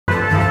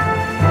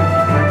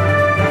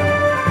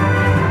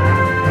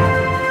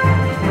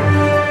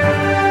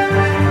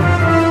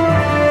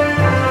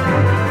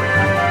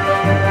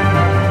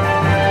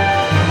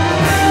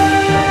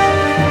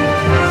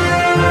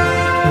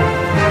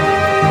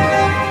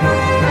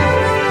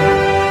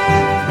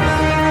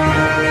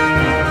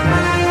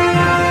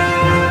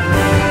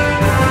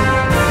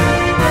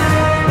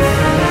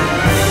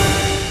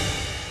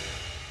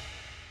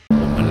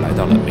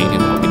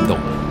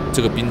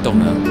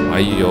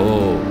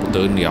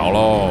得了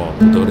喽，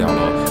不得了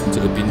了！这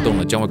个冰洞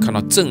呢，将会看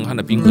到震撼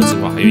的冰河之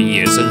花，还有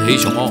野生黑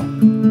熊哦。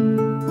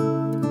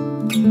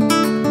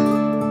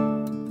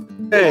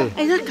哎，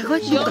那赶快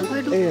录，赶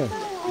快录！哎呀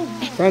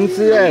，3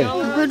只哎！赶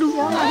快录！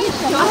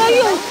哎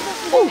呦！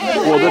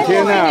我的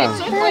天哪！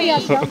对呀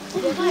，2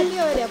块6，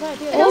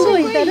录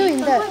影的，录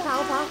影的。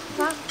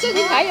跑！这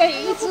里还有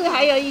一只，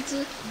还有一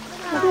只。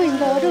录影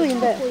的，录影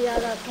的。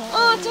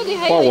哦，这里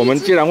还有。哇，我们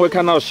竟然会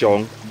看到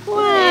熊！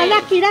哇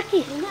 ，lucky！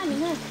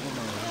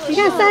 你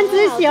看3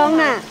只熊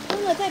啊！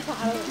真的在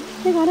爬了。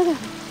那个，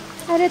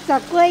还在找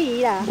鲑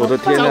鱼啦！我的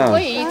天哪！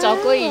找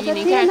鲑鱼，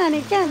你看。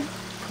你看，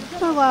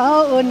看我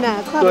好稳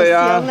呐，看到熊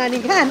了，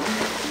你看。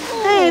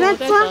哎，他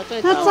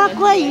抓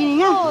鲑鱼，你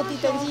看。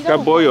该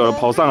不会有人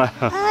跑上来？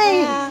哎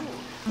呀，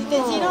你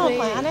电视拢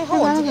看，安尼好，一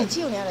个手尔就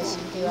成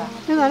对啊。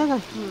那个，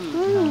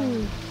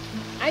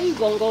啊，伊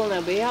公公啦，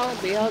袂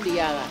晓抓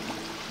啦。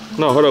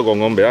那有迄个公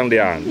公袂晓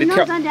抓，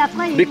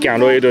你行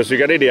落去就随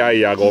甲你抓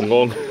伊啊，公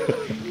公。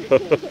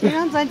你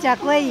拢专食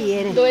鲑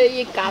鱼的。对，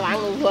伊家人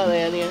有法的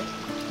安尼。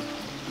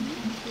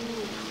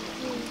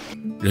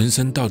人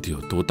生到底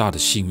有多大的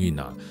幸运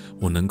啊！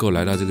我能够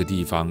来到这个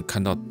地方，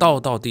看到道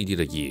道地地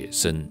的野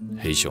生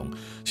黑熊。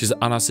其实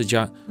阿拉斯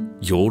加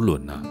游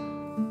轮啊，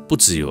不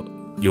只有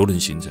游轮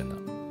行程啊，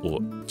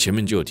我前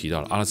面就有提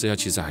到了，阿拉斯加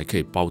其实还可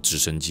以包直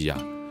升机啊，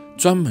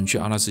专门去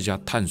阿拉斯加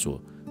探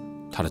索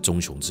它的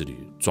棕熊之旅，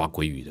抓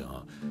鲑鱼的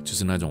啊，就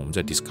是那种我们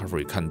在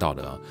Discovery 看到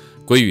的啊，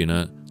鲑鱼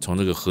呢从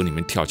这个河里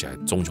面跳起来，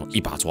棕熊一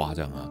把抓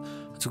这样啊，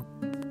这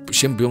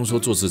先不用说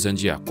坐直升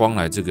机啊，光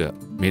来这个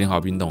梅林豪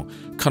冰洞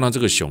看到这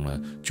个熊呢，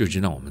就已经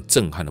让我们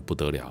震撼的不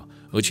得了。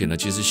而且呢，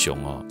其实熊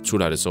哦出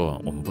来的时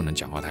候，我们不能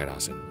讲话太大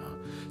声啊。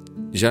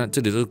你像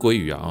这里都是鲑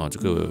鱼啊，这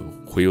个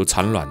洄游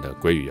产卵的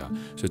鲑鱼啊，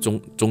所以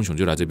棕熊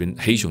就来这边，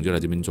黑熊就来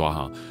这边抓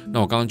哈。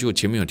那我刚刚就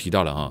前面有提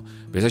到了哈，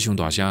别在熊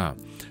大声啊，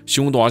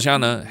熊大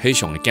声呢，黑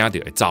熊会惊到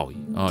会走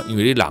啊，因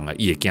为你人啊，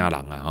伊会惊人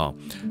啊哈。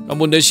那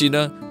问题是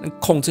呢，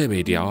控制不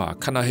了啊，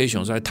看到黑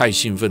熊实在太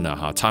兴奋了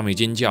哈，插眉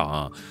尖叫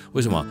啊。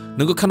为什么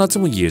能够看到这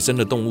么野生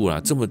的动物啊，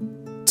这么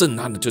震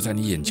撼的就在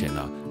你眼前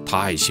啊，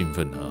太兴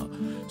奋了啊。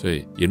所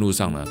以沿路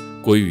上呢，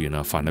鲑鱼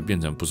呢反而变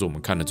成不是我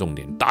们看的重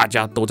点，大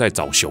家都在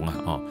找熊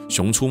啊，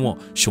熊出没，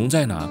熊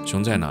在哪？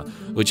熊在哪？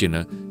而且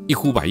呢，一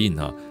呼百应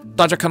啊，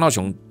大家看到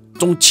熊，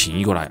都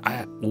请过来，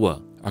哎，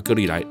阿哥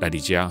你来你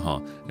家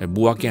哈，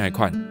母阿健还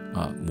快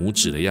啊，拇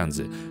指的样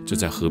子，就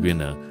在河边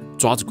呢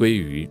抓着鲑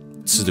鱼，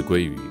吃着鲑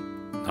鱼，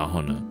然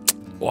后呢，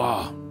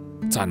哇，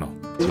赞哦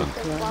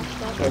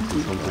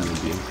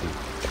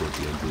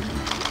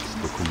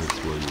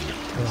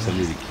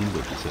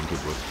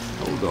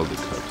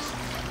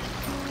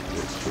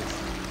！Yes, sure.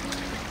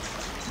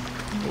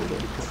 Hold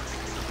on.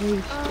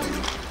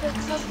 The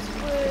cubs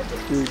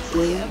would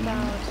be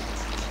about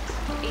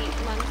 8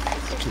 months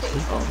to 2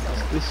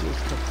 This is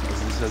das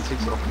sind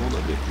 6, 8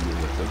 Monate, die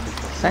Junge.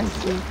 Thank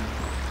you.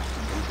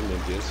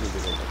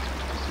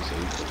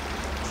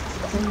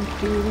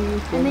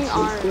 And they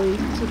are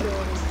to go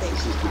on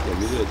Das ist die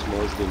Familie, jetzt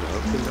mal aus dem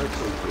aufgemerkt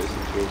und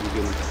fressen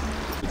vorwiegend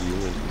für die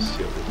Jungen ist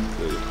ja mit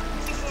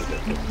der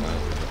Partei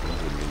oder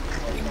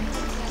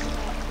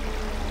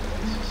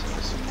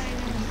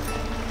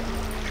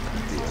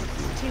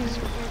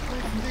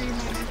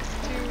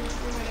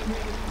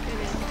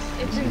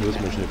muss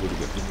man schnell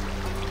fotografieren.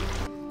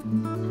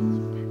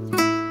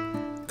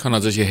 看到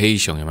这些黑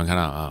熊有没有看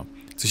到啊？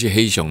这些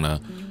黑熊呢，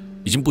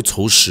已经不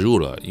愁食物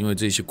了，因为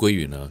这些鲑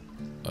鱼呢，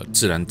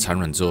自然产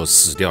卵之后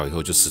死掉以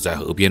后就死在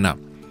河边了。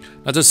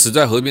那这死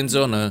在河边之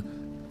后呢，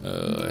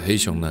黑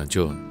熊呢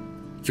就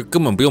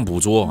根本不用捕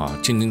捉啊，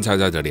轻轻菜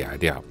菜的掠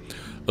掉。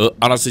而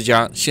阿拉斯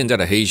加现在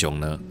的黑熊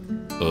呢，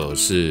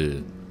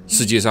是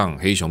世界上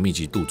黑熊密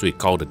集度最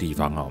高的地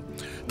方啊。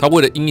它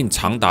为了因应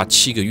长达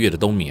7个月的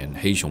冬眠，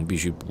黑熊必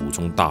须补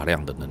充大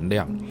量的能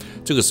量。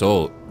这个时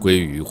候，鲑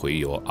鱼洄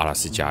游阿拉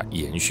斯加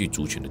延续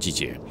族群的季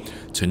节，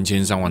成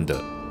千上万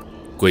的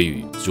鲑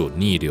鱼就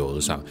逆流而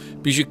上，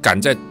必须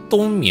赶在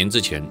冬眠之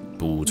前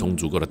补充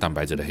足够的蛋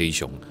白质的黑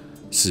熊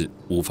是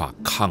无法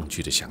抗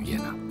拒的响宴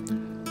啊。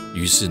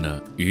于是呢，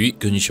鱼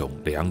跟熊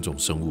2种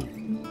生物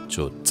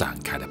就展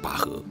开了拔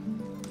河，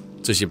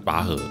这些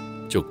拔河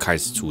就开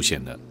始出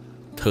现了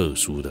特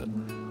殊的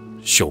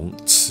熊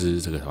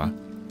吃这个什么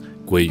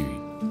鲑鱼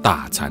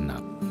大餐啊。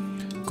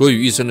鲑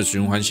鱼一生的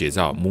循环写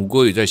照，母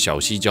鲑鱼在小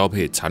溪交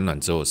配产卵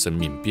之后，生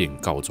命便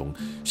告终，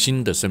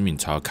新的生命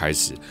才要开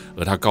始。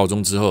而它告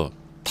终之后，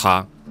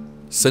它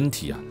身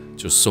体啊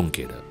就送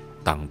给了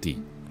当地。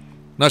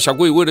那小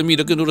鲑鱼为了觅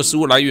得更多的食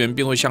物来源，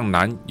便会向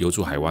南游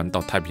出海湾，到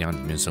太平洋里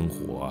面生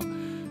活啊。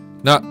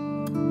那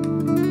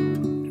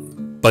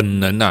本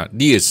能啊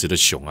猎食的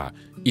熊啊，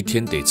一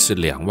天得吃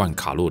2万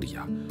卡路里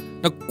啊。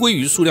那鲑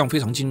鱼数量非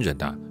常惊人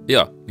的啊，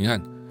你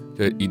看，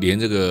连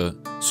这个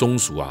松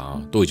鼠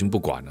啊都已经不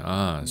管了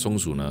啊，松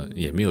鼠呢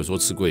也没有说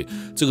吃鲑鱼，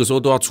这个时候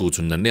都要储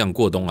存能量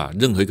过冬啊，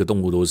任何一个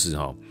动物都是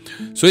哈。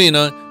所以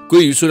呢，鲑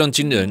鱼数量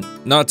惊人。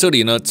那这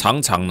里呢，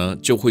常常呢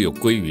就会有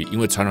鲑鱼因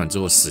为产卵之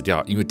后死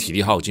掉，因为体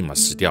力耗尽嘛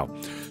死掉。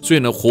所以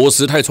呢，伙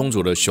食太充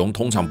足的熊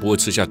通常不会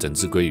吃下整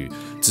只鲑鱼，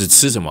只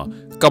吃什么？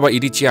搞不好一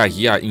粒甲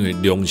鱼啊，因为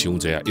量伤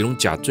这样，一种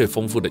甲最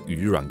丰富的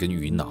鱼卵跟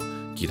鱼脑，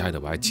其他都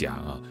不爱吃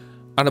啊。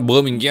啊，那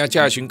无物件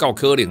吃熊够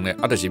可怜呢，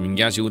啊，就是物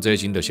件伤这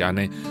些就是安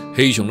尼。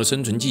黑熊的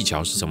生存技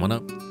巧是什么呢？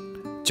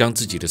将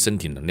自己的身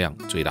体能量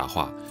最大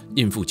化，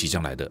应付即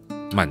将来的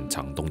漫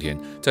长冬天。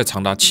在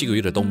长达7个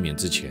月的冬眠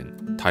之前，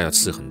它要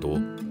吃很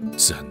多，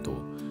吃很多。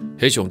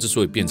黑熊之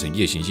所以变成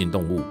夜行性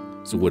动物，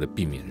是为了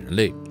避免人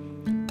类。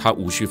它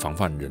无需防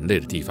范人类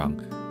的地方，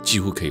几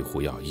乎可以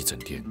活跃一整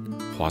天，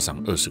花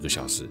上20个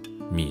小时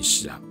觅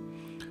食啊。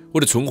为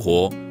了存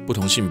活，不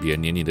同性别、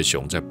年龄的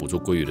熊在捕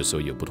捉鲑鱼的时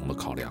候有不同的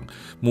考量。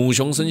母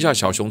熊生下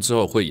小熊之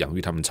后，会养育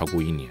它们超过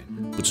1年，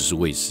不只是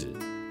喂食，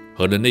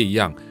和人类一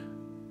样，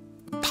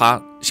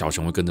小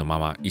熊会跟着妈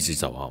妈一起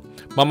走啊。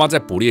妈妈在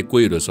捕猎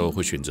鲑鱼的时候，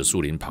会选择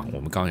树林旁。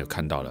我们刚刚有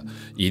看到了，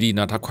以利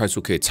呢，它快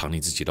速可以藏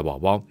匿自己的宝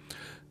宝。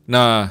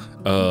那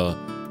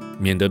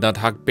免得呢，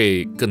它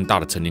被更大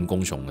的成年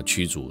公熊呢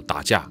驱逐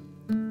打架，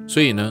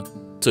所以呢，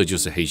这就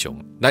是黑熊。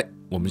来，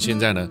我们现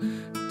在呢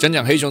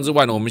讲黑熊之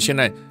外呢，我们现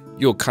在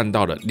又看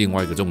到了另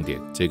外一个重点，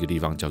这个地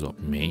方叫做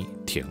梅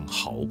田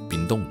豪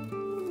冰洞。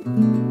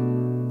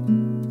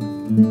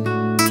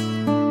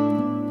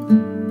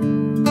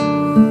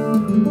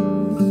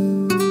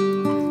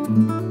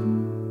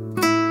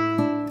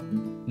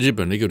日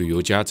本的一个旅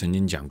游家曾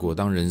经讲过，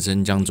当人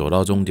生将走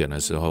到终点的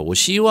时候，我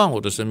希望我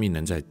的生命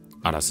能在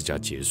阿拉斯加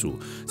结束。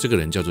这个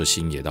人叫做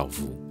星野道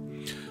夫。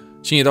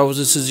星野道夫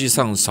是世界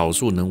上少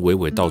数能娓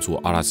娓道出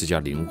阿拉斯加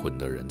灵魂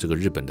的人。这个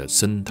日本的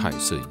生态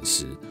摄影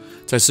师，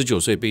在19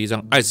岁被一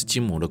张爱斯基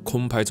摩的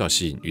空拍照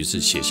吸引，于是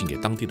写信给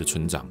当地的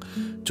村长，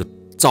就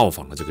造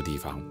访了这个地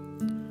方。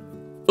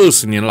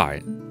20年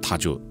来，他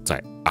就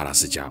在阿拉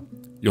斯加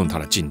用他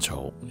的镜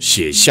头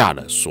写下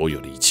了所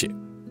有的一切。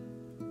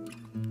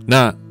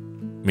那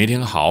梅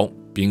田豪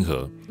冰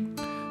河，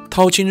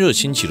淘金热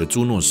兴起的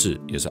朱诺市，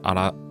也是阿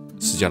拉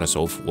斯加的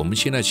首府。我们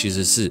现在其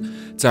实是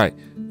在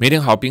梅田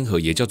豪冰河，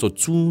也叫做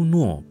朱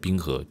诺冰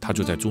河，它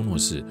就在朱诺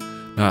市。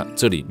那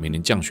这里每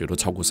年降雪都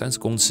超过30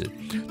公尺，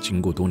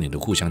经过多年的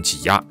互相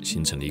挤压，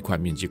形成了一块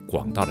面积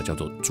广大的叫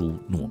做朱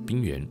诺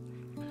冰原。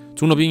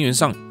朱诺冰原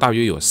上大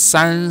约有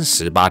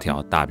38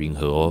条大冰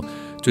河哦，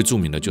最著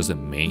名的就是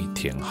梅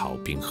田豪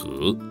冰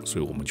河，所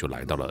以我们就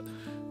来到了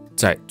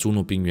在朱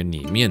诺冰原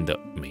里面的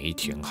梅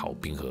田豪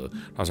冰河，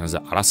它算是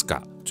阿拉斯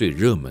加最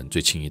热门、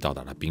最轻易到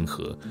达的冰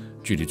河，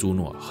距离朱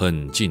诺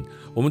很近。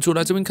我们除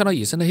了这边看到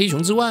野生的黑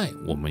熊之外，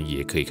我们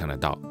也可以看得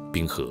到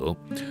冰河。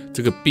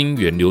这个冰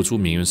原流出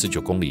绵延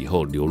19公里以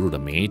后，流入了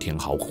梅田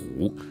豪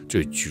湖。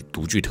最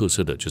独具特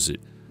色的就是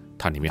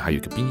它里面还有一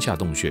个冰下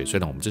洞穴。虽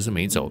然我们这次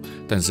没走，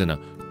但是呢，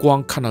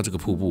光看到这个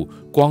瀑布，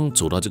光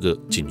走到这个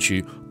景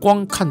区，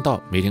光看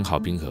到梅田豪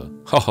冰河，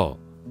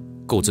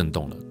够震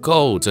动了，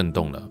够震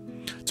动了。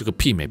这个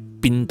媲美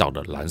冰岛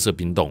的蓝色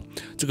冰洞，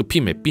这个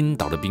媲美冰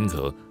岛的冰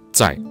河，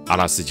在阿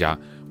拉斯加，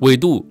纬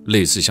度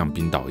类似像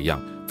冰岛一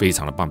样，非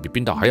常的棒，比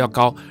冰岛还要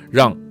高。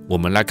让我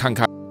们来看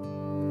看。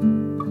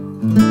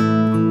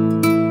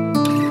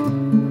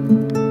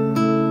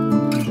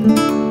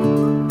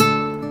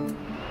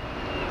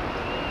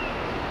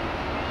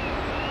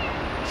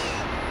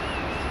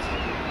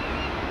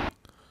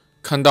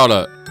看到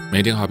了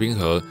梅田豪冰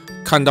河，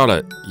看到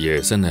了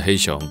野生的黑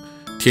熊，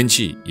天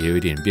气也有一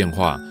点变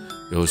化。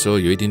有时候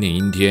有一点点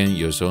阴天，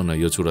有时候呢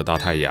又出了大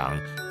太阳，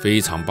非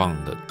常棒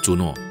的朱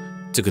诺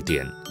这个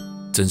点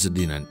真是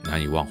令人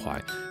难以忘怀。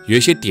有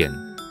一些点，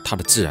它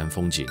的自然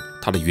风景，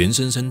它的原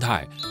生生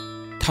态，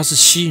它是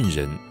吸引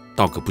人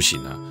到个不行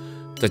啊！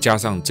再加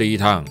上这一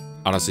趟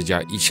阿拉斯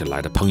加一起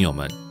来的朋友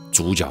们、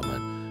主角们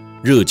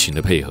热情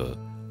的配合，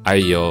哎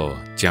呦，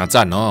真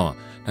赞哦！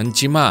咱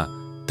今嘛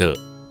的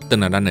登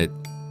来咱的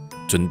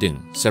船顶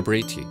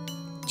Celebrity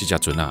这家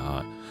船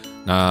啊，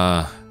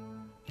那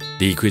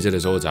离开这个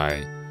所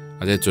在，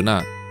这船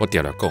啊，我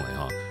常常讲的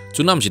哈，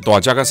船啊不是大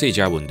只跟小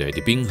只问题，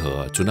伫冰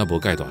河船啊无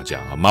介大只，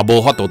嘛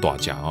无法度大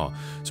只哦，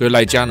所以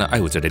来家呢，爱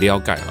有一个了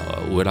解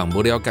哦，有的人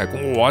无了解，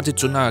讲哇这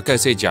船啊介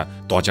小只，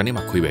大只你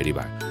嘛开袂入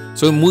来，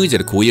所以每一个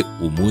区域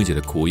有每一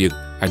个区域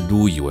爱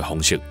旅游的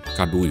方式，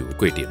甲旅游的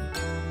过程，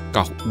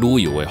甲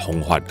旅游的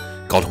方法，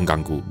交通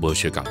工具无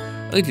相共，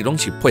而且拢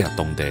是配合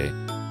当地，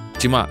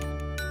即马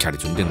徛伫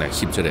船顶来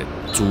翕这个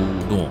朱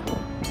诺，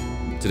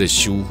这个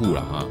首府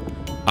啦啊。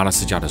阿拉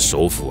斯加的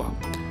首府啊，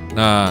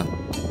那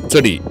这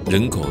里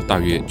人口大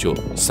约就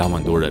3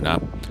万多人啊，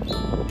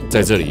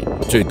在这里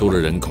最多的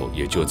人口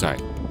也就在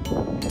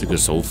这个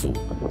首府，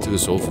这个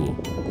首府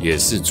也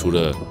是除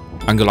了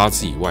安哥拉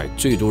斯以外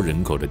最多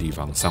人口的地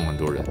方，3万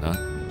多人啊。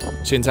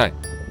现在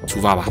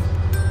出发吧。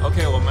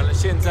OK， 我们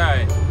现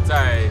在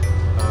在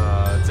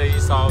这一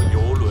艘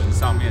游轮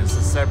上面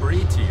是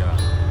Celebrity 啊，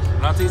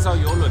那这一艘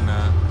游轮呢，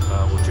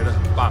我觉得很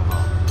棒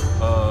啊。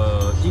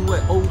因为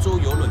欧洲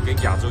邮轮跟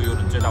亚洲邮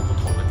轮最大不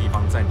同的地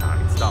方在哪，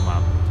你知道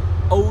吗？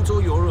欧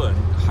洲邮轮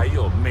还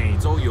有美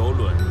洲邮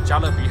轮、加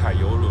勒比海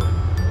邮轮，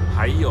还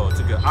还有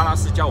这个阿拉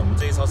斯加，我们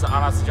这一艘是阿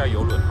拉斯加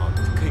邮轮哈，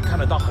可以看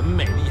得到很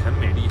美丽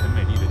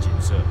的景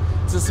色。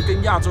这是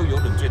跟亚洲邮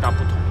轮最大不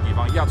同的地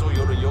方。亚洲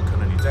邮轮有可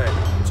能你在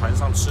船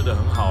上吃得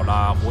很好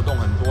啦，活动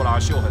很多啦，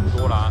秀很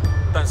多啦，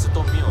但是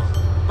都没有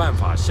办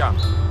法像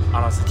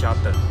阿拉斯加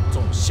等这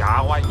种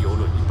峡湾邮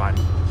轮一般，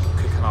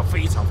可以看到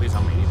非常美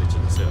丽的景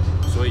色。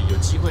所以有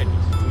机会你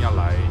一定要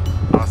来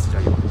阿拉斯加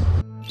邮轮。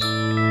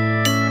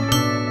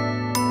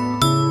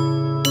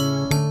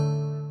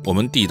我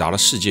们抵达了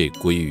世界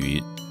鲑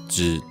鱼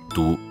之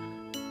都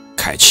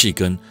凯契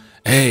根，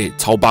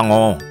超棒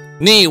哦！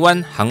内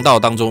湾航道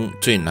当中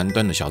最南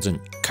端的小镇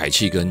凯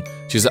契根，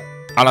其实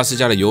阿拉斯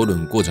加的邮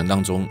轮过程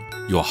当中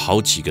有好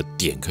几个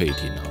点可以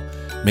停啊。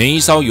每一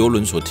艘邮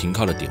轮所停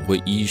靠的点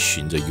会依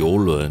循着邮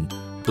轮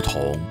不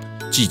同、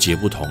季节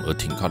不同而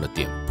停靠的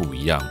点不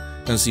一样，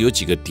但是有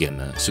几个点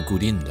呢是固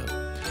定的。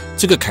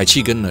这个凯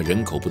契根呢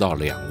人口不到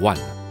2万，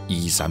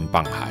依山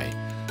傍海。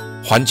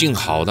环境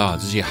好到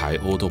这些海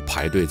鸥都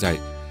排队在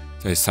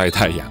晒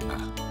太阳啊，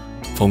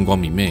风光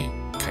明媚。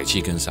凯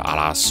契根是阿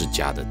拉斯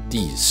加的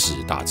第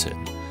4大城，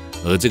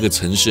而这个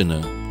城市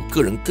呢，我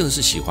个人更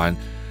是喜欢。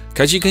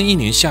凯契根一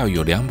年下雨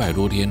有200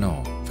多天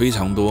哦，非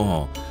常多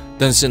哦。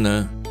但是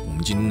呢，我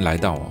们今天来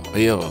到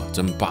哎呦，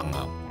真棒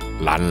啊！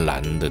蓝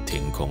蓝的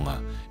天空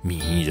啊，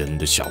迷人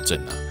的小镇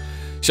啊，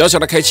小小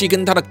的凯契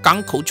根，它的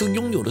港口就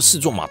拥有了4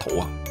座码头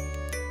啊，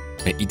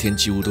每一天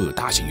几乎都有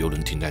大型邮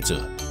轮停在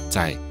这，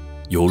在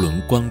邮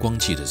轮观光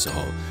季的时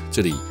候，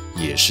这里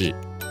也是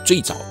最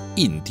早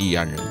印第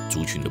安人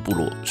族群的部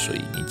落，所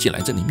以你进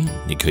来这里面，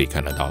你可以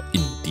看得到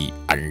印第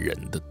安人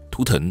的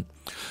图腾，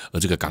而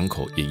这个港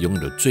口也拥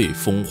有了最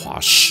风华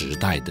时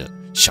代的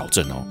小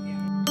镇哦。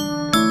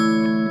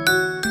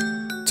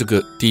这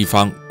个地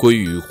方鲑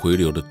鱼回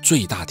流的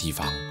最大地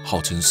方，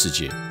号称世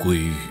界鲑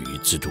鱼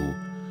之都。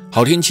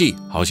好天气，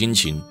好心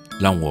情，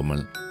让我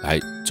们来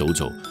走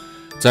走，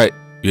在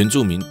原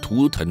住民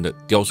图腾的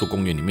雕塑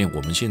公园里面，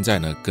我们现在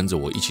呢跟着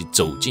我一起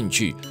走进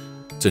去。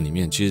这里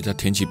面其实它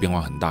天气变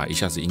化很大，一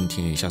下是阴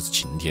天，一下是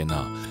晴天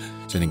啊。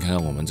所以你看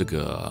看我们这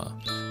个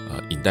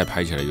影带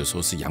拍起来，有时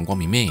候是阳光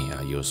明媚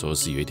啊，有时候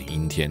是有一点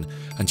阴天，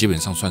但基本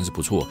上算是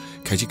不错。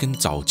凯契根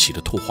早期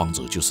的拓荒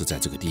者就是在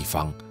这个地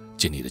方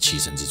建立了栖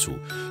身之处，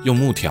用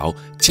木条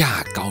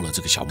架高了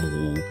这个小木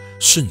屋，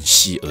顺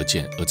溪而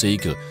建。而这一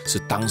个是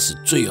当时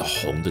最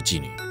红的妓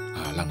女。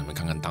让你们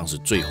看看当时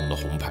最红的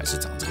红牌是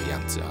长这个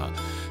样子啊，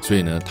所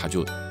以呢，他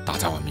就打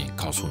在外面，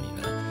告诉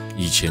你呢，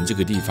以前这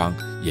个地方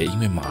也因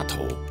为码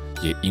头，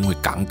也因为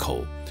港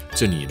口，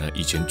这里呢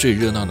以前最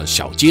热闹的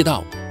小街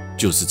道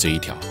就是这一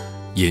条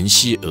沿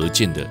溪而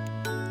建的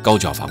高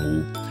脚房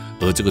屋，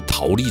而这个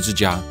陶丽之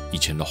家以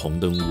前的红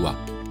灯屋啊，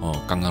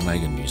刚刚那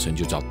一个女生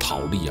就叫陶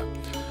丽啊。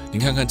你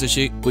看看这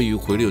些鲑鱼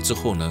回流之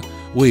后呢，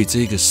为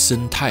这个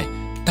生态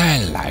带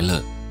来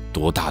了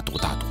多大的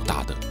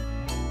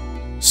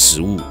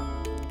食物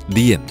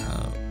链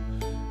啊，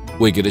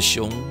喂给了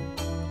熊，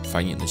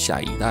繁衍了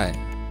下一代，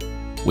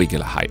喂给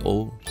了海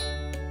鸥，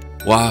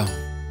哇，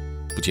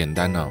不简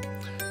单啊！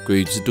鲑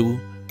鱼之都，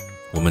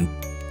我们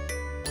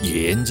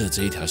沿着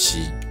这一条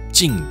溪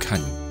近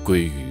看鲑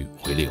鱼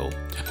回流，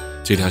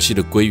这条溪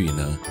的鲑鱼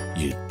呢，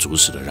也着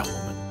实的让我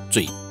们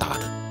最大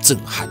的震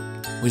撼。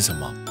为什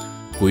么？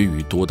鲑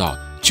鱼多到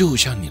就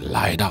像你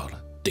来到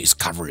了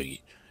Discovery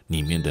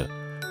里面的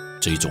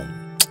这种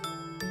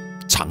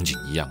场景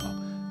一样啊！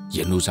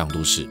沿路上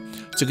都是，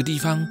这个地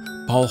方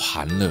包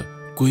含了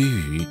鲑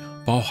鱼，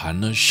包含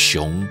了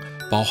熊，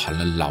包含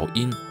了老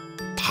鹰，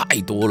太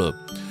多了。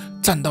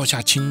栈道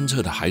下清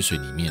澈的海水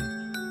里面，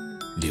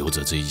流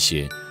着这一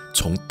些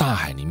从大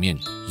海里面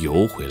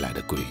游回来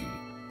的鲑鱼。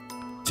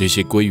这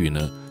些鲑鱼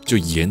呢，就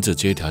沿着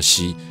这条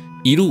溪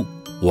一路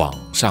往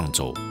上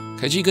走。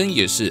凯契根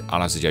也是阿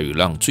拉斯加雨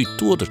浪最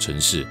多的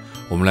城市。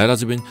我们来到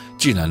这边，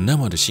竟然那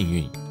么的幸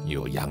运，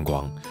有阳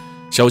光。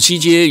小七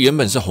街原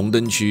本是红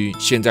灯区，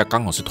现在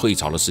刚好是退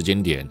潮的时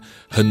间点，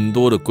很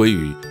多的鲑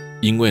鱼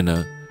因为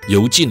呢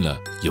游尽了、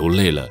游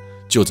累了，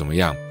就怎么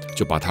样？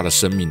就把它的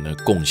生命呢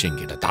贡献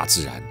给了大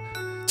自然。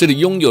这里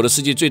拥有了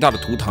世界最大的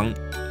图腾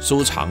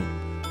收藏，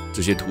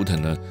这些图腾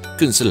呢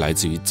更是来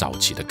自于早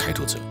期的开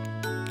拓者。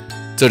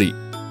这里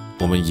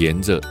我们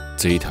沿着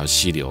这一条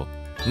溪流，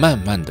慢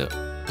慢的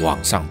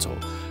往上走，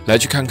来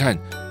去看看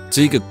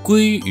这个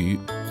鲑鱼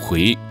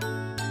回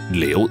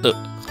流的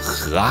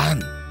河岸。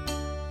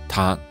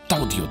它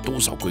到底有多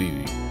少鲑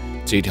鱼？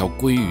这条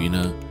鲑鱼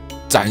呢，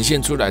展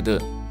现出来的，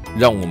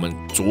让我们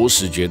着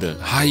实觉得，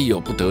哎呦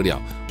不得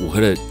了！有这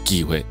个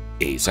机会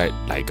可以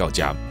来到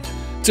这。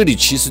这里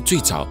其实最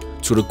早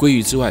除了鲑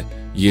鱼之外，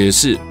也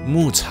是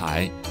木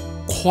材、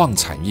矿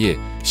产业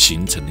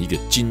形成的一个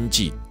经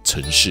济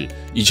城市。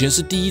以前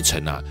是第一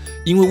城啊，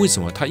因为什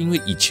么？它因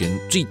为以前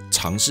最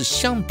常是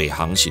向北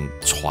航行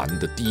船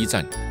的第一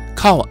站，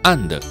靠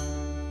岸的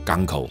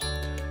港口。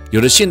有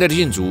的现代的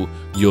建筑，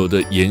有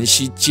的沿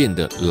溪建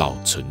的老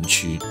城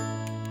区，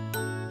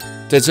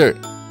在这儿，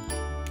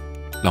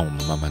让我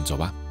们慢慢走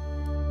吧。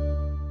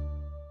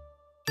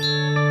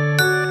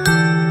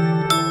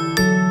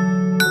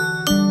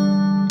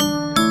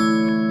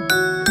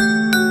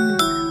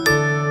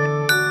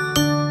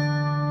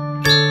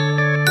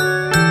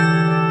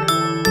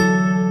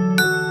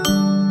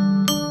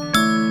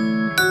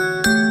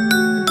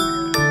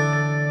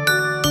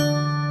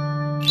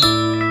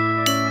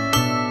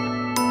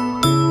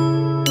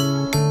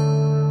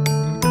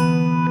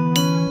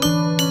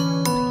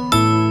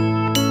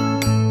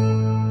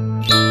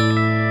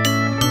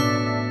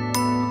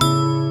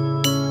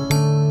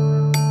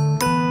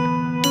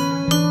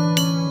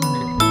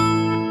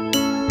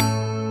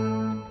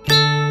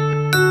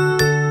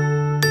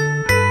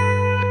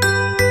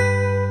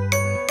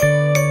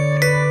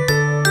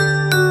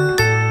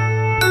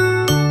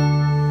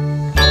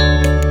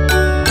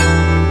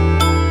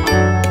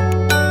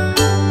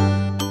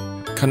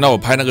到我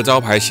拍那个招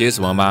牌写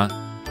什么吗？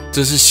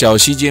这是小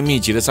西街密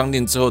集的商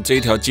店之后，这一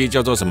条街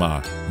叫做什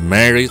么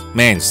 ？Married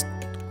Men's，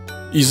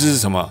 意思是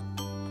什么？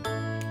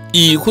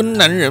已婚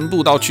男人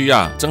步道区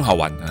啊，真好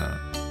玩啊！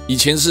以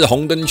前是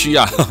红灯区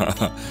啊，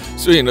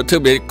所以呢特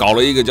别搞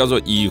了一个叫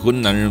做已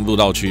婚男人步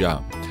道区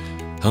啊，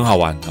很好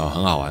玩啊，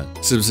很好玩，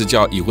是不是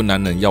叫已婚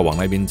男人要往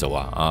那边走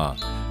啊？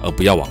而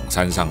不要往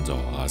山上走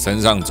啊，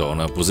山上走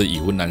呢不是已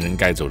婚男人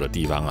该走的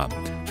地方啊，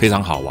非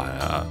常好玩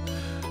啊。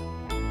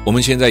我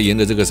们现在沿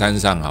着这个山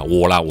上啊，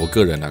我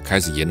个人啊，开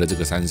始沿着这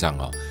个山上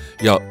啊，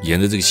要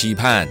沿着这个溪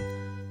畔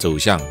走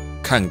向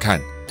看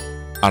看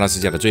阿拉斯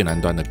加的最南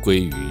端的鲑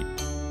鱼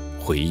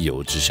洄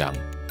游之乡。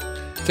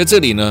在这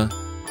里呢，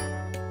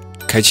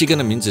凯契根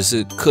的名字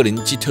是克林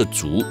基特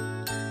族，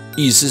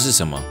意思是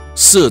什么？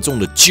射中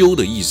的鸠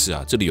的意思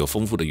啊。这里有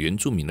丰富的原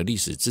住民的历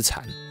史资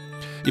产。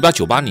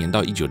1898年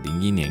到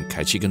1901年，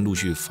凯契根陆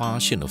续发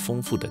现了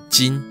丰富的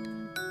金、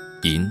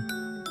银、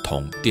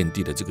铜，奠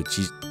定了这个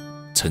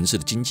城市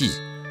的经济。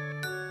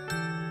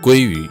鲑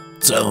鱼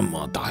这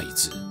么大一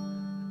只，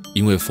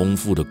因为丰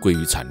富的鲑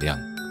鱼产量，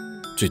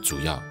最主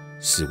要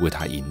是为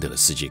它赢得了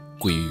世界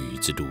鲑鱼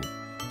之都。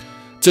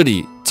这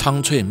里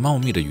苍翠茂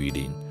密的雨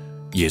林，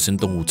野生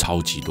动物超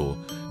级多。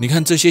你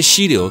看这些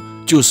溪流，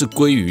就是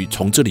鲑鱼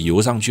从这里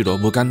游上去的，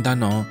不简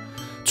单哦。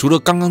除了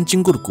刚刚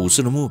经过的古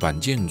式的木板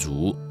建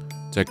筑，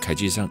在凯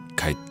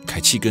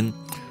契根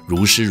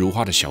如诗如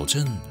画的小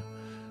镇，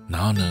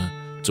然后呢，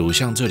走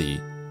向这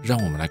里，让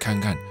我们来看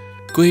看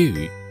鲑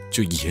鱼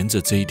就沿着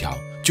这一条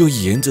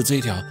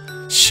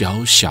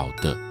小小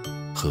的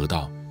河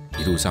道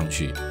一路上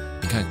去。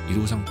你看一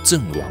路上阵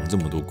亡这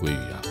么多鲑鱼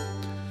啊，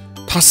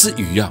它是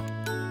鱼啊，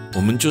我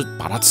们就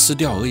把它吃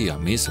掉而已啊，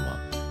没什么。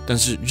但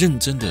是认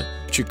真的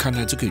去看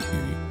待这个鱼，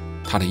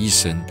它的一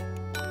生，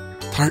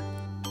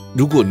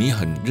如果你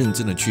很认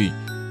真的去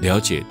了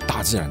解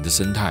大自然的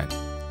生态，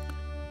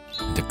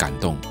你的感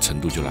动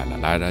程度就来了。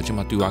来，今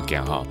嘛对我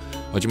讲哈，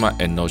我今嘛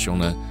沿路上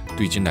呢，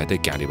对进来在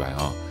行里来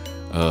哈。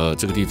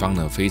这个地方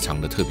呢非常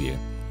的特别。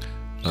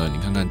你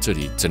看看这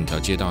里整条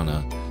街道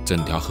呢，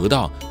整条河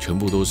道全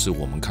部都是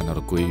我们看到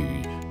的鲑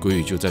鱼，鲑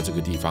鱼就在这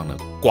个地方呢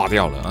挂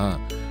掉了啊。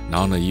然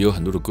后呢，也有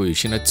很多的鲑鱼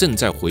现在正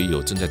在洄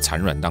游，正在产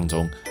卵当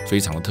中，非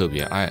常的特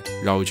别。哎，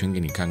绕一圈给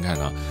你看看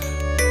啊。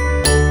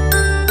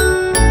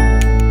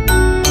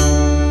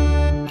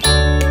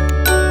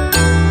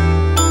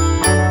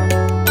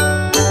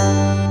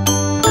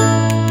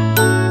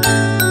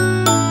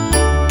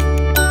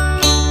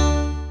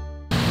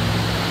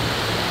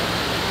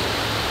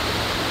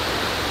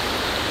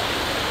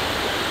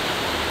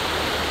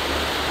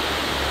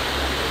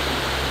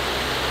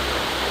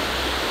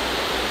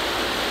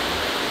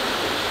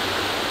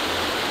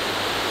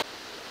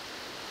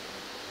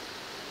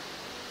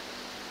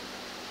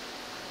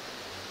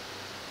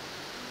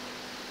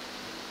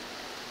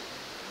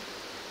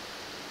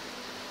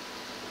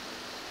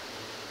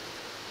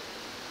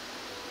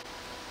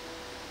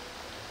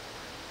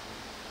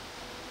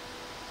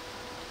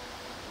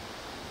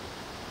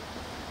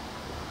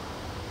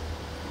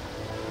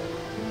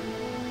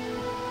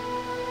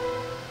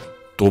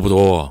多不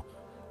多？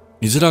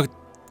你知道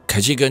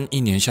凯契根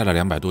一年下了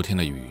200多天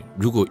的雨，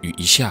如果雨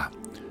一下，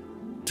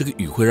这个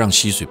雨会让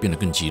溪水变得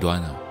更极端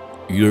啊，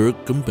鱼儿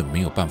根本没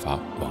有办法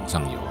往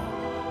上游，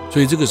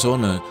所以这个时候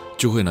呢，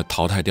就会呢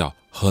淘汰掉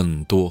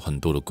很多很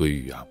多的鲑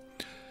鱼啊。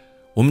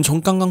我们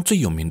从刚刚最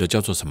有名的叫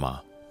做什么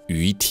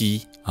鱼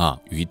梯啊，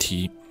鱼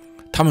梯，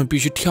他们必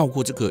须跳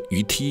过这个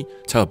鱼梯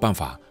才有办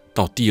法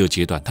到第二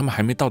阶段，他们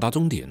还没到达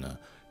终点呢。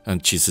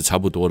其实差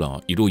不多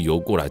了，一路游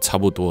过来差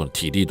不多了，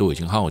体力都已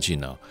经耗尽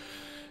了。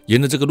沿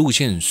着这个路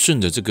线，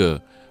顺着这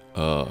个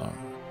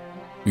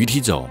鱼梯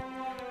走，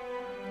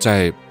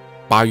在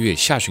8月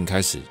下旬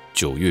开始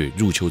，9月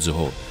入秋之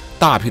后，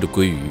大批的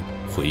鲑鱼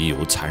洄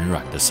游产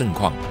卵的盛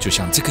况，就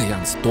像这个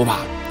样子，多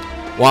吧？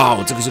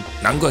哇，这个是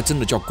难怪真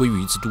的叫鲑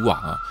鱼之都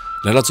啊！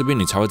来到这边，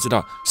你才会知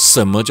道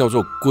什么叫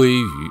做鲑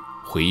鱼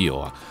洄游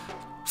啊！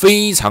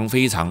非常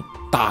非常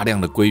大量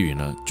的鲑鱼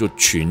呢，就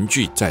群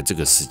聚在这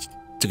个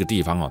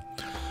地方啊，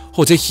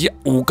或者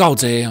有够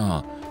多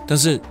啊！但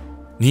是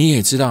你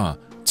也知道啊，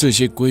这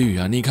些鲑鱼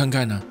啊，你看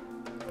看呢、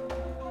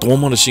多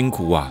么的辛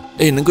苦啊！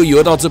能够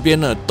游到这边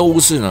呢，都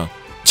是呢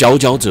佼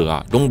佼者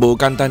啊，都不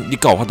简单，你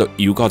搞法都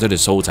游到这个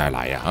所在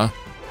来啊！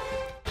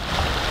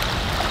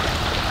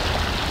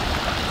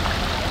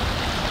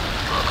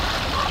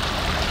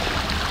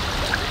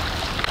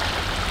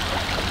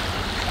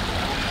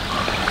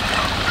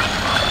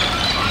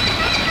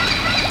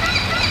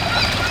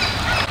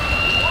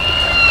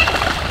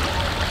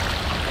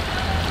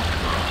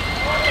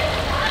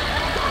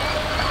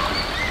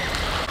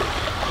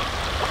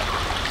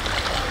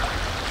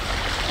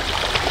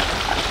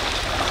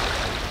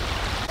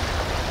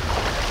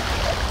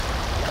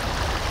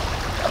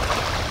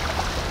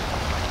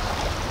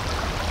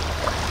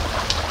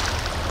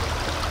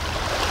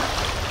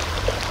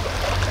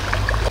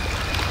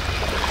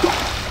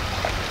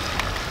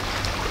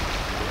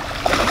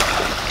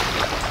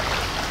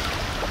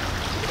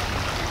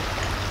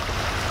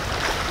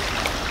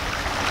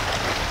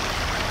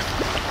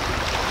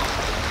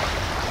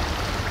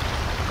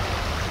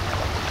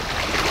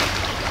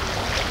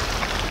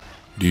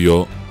旅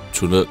游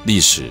除了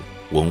历史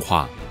文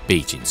化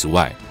背景之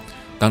外，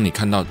当你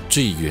看到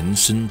最原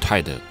生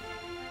态的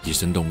野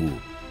生动物，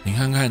你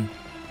看看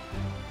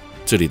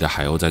这里的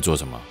海鸥在做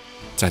什么，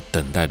在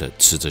等待的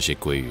吃这些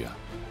鲑鱼啊，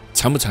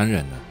残不残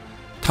忍呢？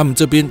他们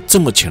这边这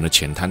么浅的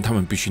浅滩，他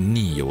们必须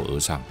逆游而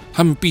上，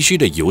他们必须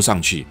得游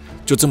上去，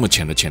就这么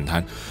浅的浅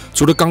滩，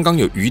除了刚刚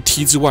有鱼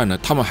梯之外呢，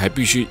他们还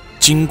必须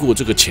经过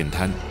这个浅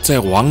滩，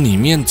再往里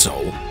面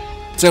走，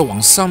再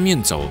往上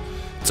面走，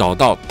找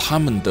到他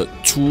们的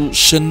出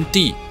生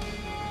地。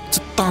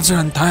这大自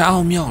然太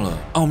奥妙了，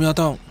奥妙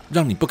到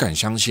让你不敢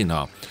相信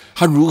啊！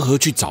他如何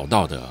去找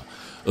到的？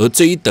而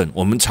这一等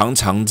我们常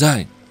常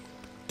在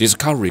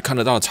Discovery 看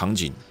得到的场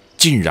景，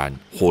竟然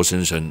活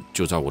生生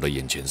就在我的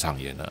眼前上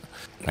演了。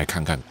来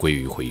看看鲑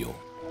鱼洄游。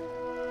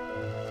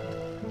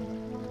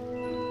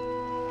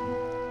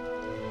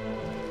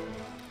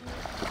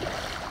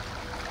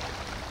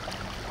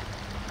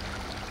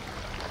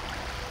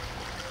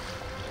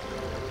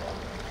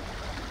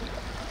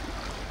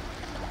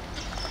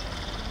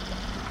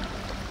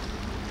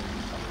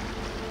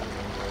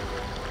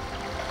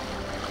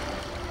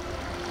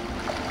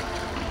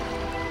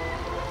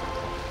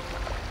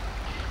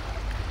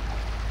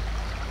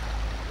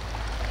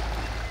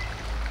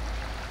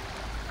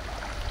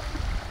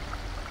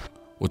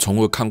我从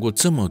未看过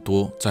这么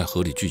多在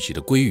河里聚集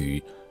的鲑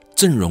鱼，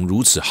阵容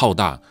如此浩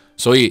大，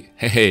所以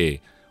嘿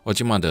嘿，我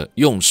今晚的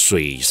用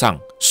水下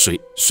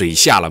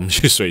了，我们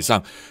去水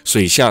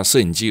下摄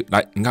影机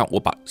来，你看我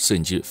把摄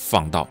影机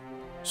放到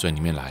水里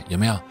面来，有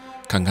没有？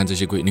看看这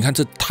些鲑鱼，你看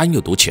这滩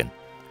有多浅，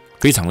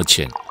非常的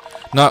浅。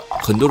那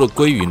很多的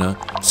鲑鱼呢，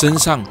身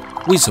上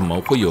为什么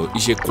会有一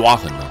些刮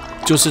痕呢？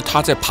就是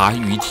它在爬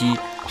鱼梯，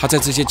它在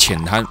这些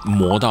浅滩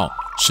磨到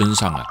身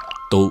上啊，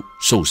都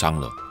受伤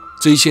了。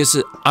这一些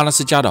是阿拉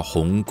斯加的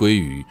红鲑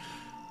鱼，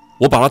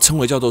我把它称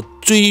为叫做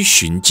追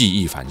寻记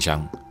忆返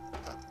乡。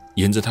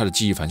沿着它的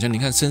记忆返乡，你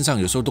看身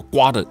上有时候都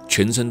刮的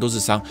全身都是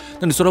伤。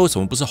那你说它为什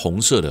么不是红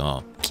色的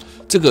啊？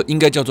这个应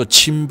该叫做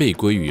青背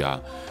鲑鱼啊。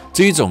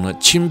这一种呢，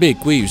青背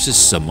鲑鱼是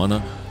什么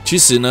呢？其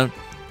实呢，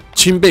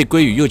青背鲑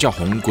鱼又叫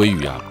红鲑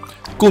鱼啊。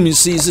顾名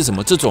思义是什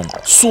么？这种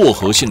溯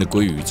河性的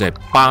鲑鱼在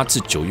8至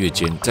9月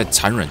间，在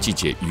产卵季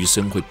节，鱼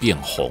身会变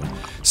红，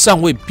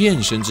尚未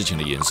变身之前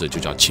的颜色就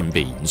叫青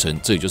背银身。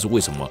这也就是为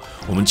什么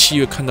我们7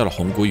月看到的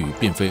红鲑鱼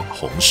并非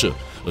红色，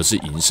而是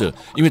银色，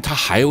因为它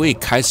还未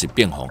开始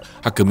变红，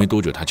它隔没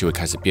多久它就会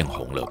开始变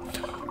红了。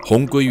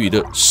红鲑鱼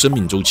的生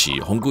命周期，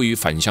红鲑鱼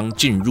返乡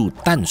进入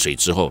淡水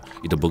之后，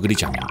它就不跟你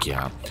讲物件，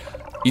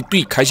一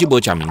对开始无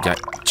讲物件，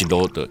一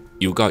路的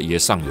游到伊的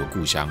上游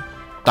故乡，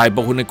大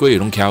部分的鲑鱼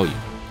都漂移。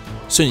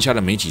剩下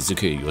的没几只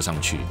可以游上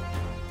去，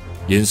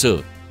颜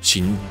色、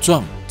形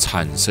状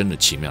产生了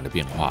奇妙的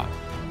变化。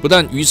不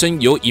但鱼身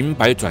由银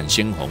白转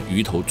鲜红，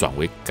鱼头转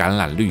为橄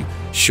榄绿，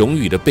雄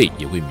鱼的背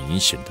也会明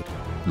显的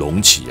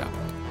隆起啊。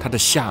它的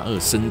下颚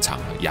伸长，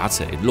牙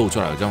齿也露出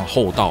来，这样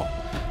厚道，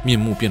面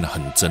目变得很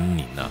狰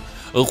狞啊。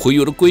而洄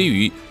游的鲑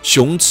鱼，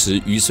雄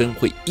雌鱼身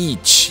会一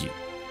起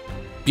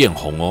变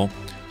红哦，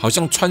好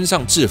像穿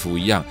上制服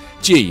一样，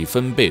借以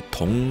分配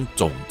同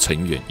种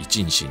成员以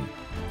进行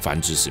繁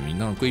殖使命。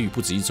当然，鲑鱼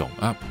不止一种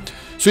啊，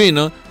所以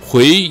呢，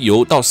洄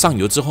游到上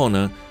游之后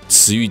呢，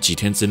雌鱼几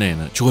天之内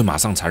呢就会马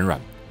上产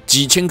卵，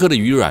几千颗的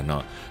鱼卵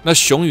呢，那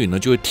雄鱼呢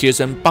就会贴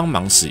身帮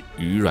忙使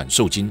鱼卵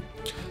受精。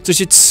这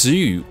些雌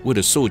鱼为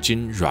了受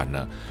精卵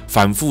呢，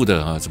反复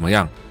的怎么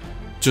样，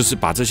就是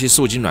把这些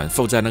受精卵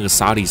放在那个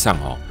沙粒上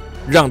哦，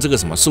让这个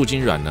什么受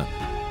精卵呢，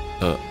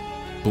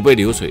不被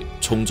流水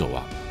冲走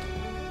啊。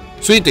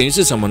所以等于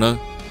是什么呢？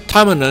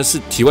它们呢是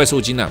体外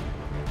受精啊。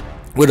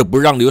为了不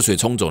让流水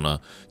冲走呢，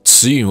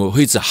雌鱼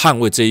会一直捍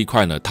卫这一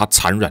块呢它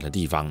产卵的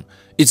地方，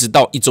一直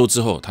到1周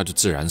之后，它就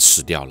自然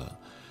死掉了。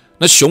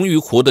那雄鱼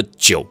活得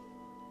久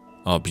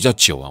比较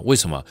久啊，为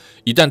什么？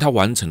一旦它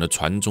完成了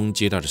传宗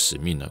接代的使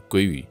命呢，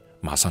鲑鱼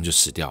马上就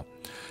死掉。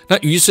那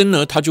鱼身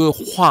呢，它就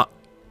会化，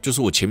就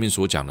是我前面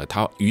所讲的，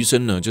它鱼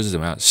身呢就是怎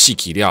么样细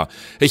起料，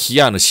在西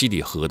岸的溪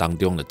里河当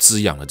中呢，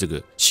滋养了这个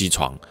溪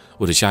床，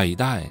为了下一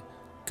代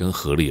跟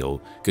河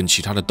流跟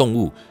其他的动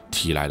物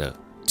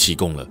提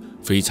供了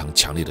非常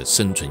强烈的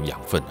生存养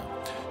分啊。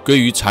鲑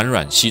鱼产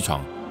卵溪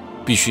床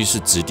必须是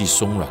质地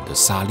松软的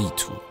沙砾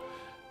土，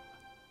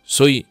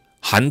所以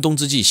寒冬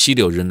之际溪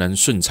流仍然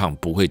顺畅，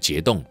不会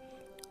结冻。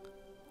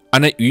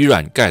那鱼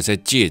卵盖在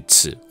借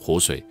此活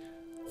水，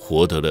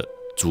获得了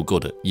足够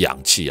的氧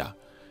气啊。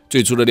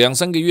最初的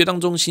2-3个月当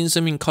中，新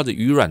生命靠着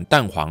鱼卵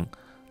蛋黄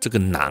这个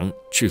囊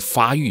去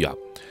发育啊，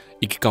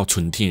一直到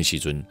春天的时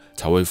阵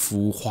才会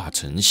孵化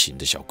成型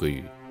的小鲑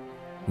鱼，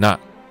那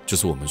就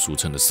是我们俗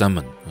称的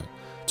salmon，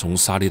 从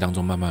沙砾当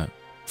中慢慢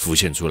浮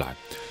现出来。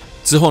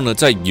之后呢，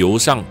在游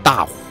上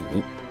大湖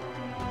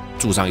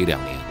住上1-2年，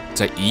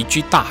在移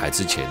居大海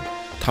之前，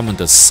它们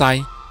的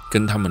鳃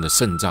跟它们的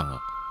肾脏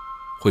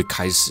会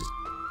开始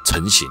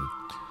成型。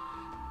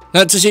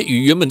那这些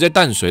鱼原本在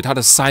淡水，它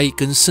的鳃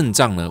跟肾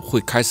脏呢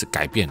会开始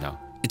改变啊。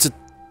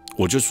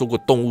我就说过，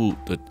动物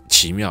的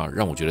奇妙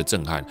让我觉得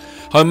震撼，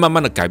它会慢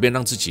慢的改变，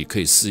让自己可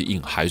以适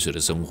应海水的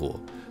生活。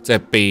在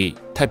北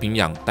太平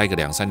洋待个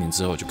2-3年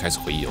之后，就开始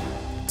洄游，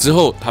之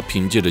后，他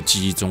凭借着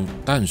记忆中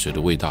淡水的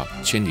味道，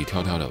千里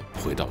迢迢的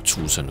回到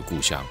出生的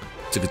故乡。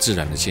这个自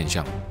然的现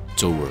象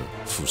周而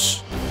复始。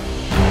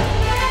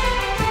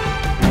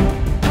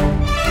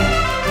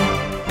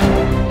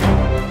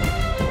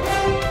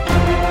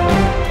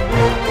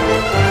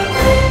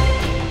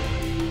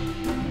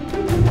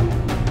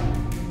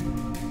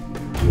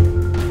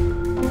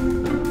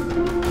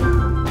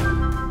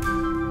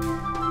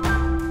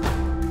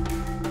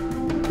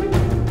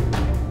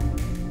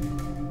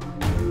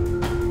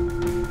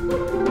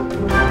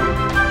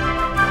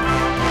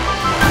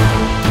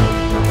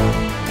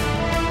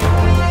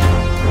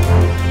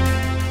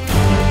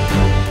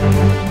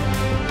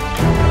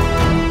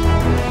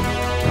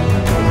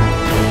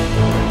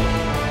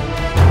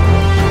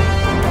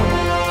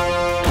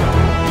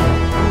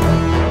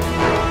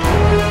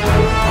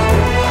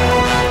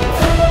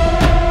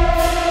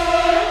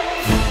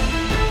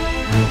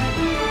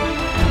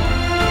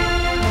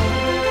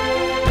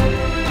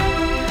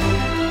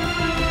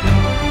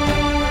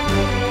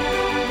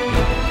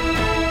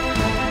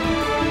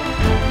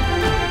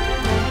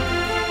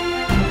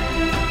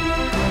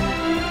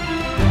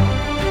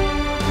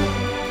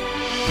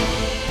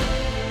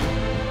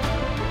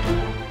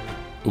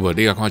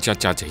你看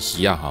这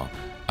一鱼啊哈，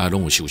啊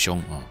拢有受伤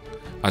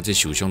啊，这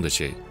受伤就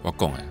是我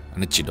讲的，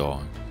安尼一路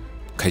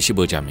开始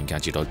无食物件，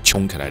一路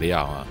冲起来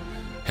了啊，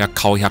遐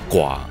口遐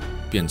刮，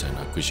变成了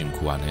规身躯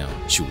那样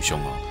受伤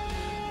啊。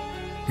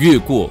越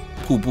过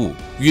瀑布，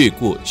越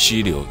过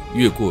溪流，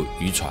越过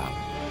渔船，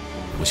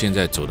我现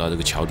在走到这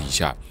个桥底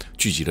下，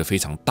聚集了非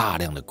常大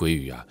量的鲑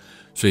鱼啊，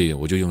所以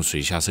我就用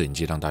水下摄影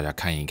机让大家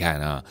看一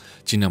看啊，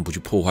尽量不去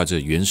破坏这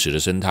原始的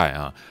生态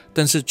啊，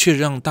但是却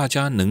让大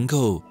家能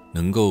够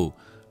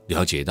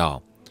了解到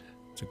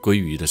这鲑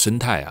鱼的生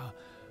态啊，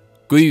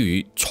鲑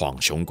鱼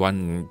闯熊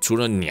关，除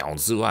了鸟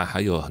之外，还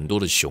有很多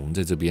的熊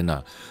在这边呢、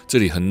啊。这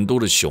里很多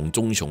的熊，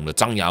棕熊的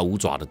张牙舞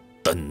爪的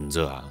等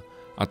着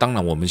啊！当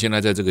然我们现在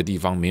在这个地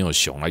方没有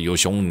熊啊，有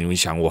熊你们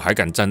想我还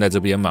敢站在这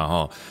边吗？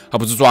哈，他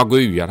不是抓鲑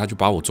鱼啊，他就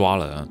把我抓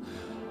了啊。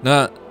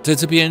那在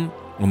这边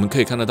我们可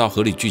以看得到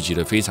河里聚集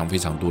了非常非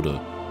常多的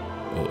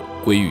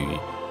鲑鱼，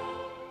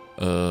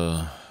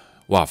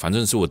哇，反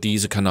正是我第一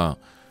次看到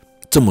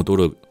这么多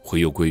的洄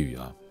游鲑鱼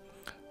啊！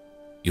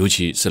尤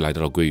其是来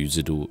到了鲑鱼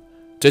之都，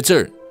在这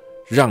儿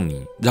让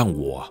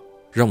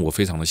我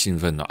非常的兴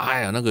奋了。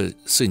哎呀，那个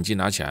摄影机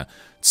拿起来，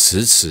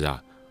迟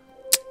啊，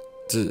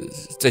这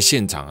在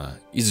现场啊，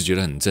一直觉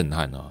得很震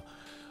撼啊。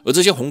而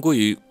这些红鲑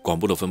鱼广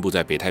布的分布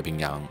在北太平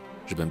洋、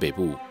日本北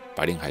部、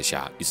白令海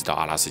峡，一直到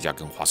阿拉斯加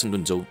跟华盛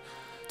顿州，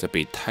在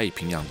北太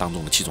平洋当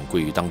中的7种鲑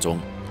鱼当中，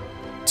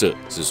这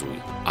是属于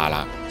阿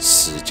拉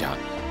斯加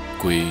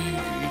鲑鱼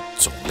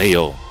种类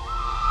哦。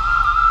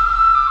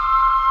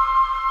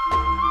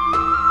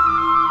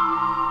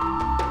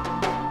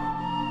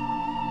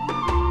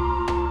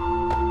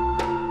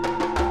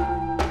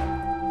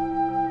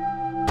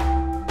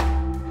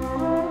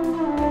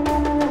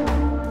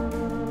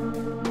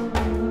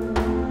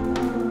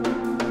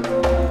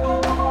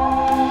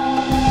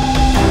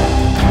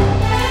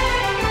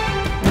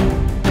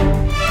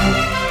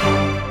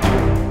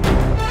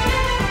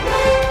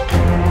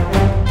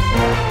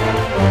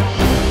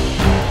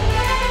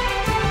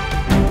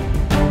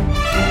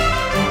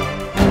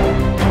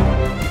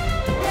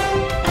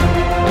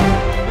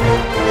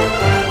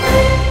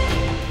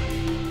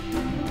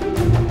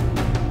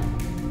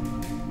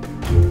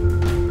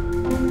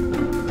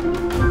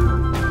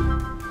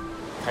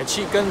凯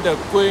契根的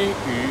鲑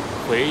鱼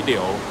回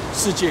流，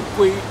世界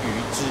鲑鱼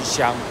之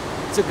乡，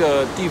这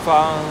个地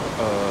方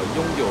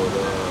拥有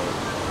了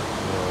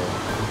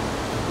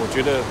我觉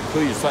得可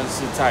以算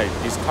是在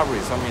Discovery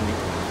上面你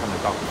可能看得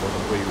到很多的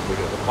鲑鱼回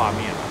流的画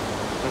面啊，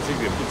但是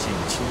远不及你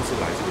亲自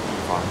来这个地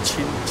方，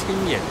亲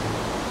眼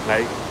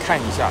来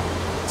看一下，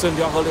整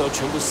条河流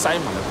全部塞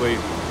满了鲑鱼，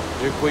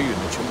这些鲑鱼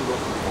呢全部都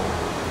是从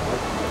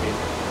海边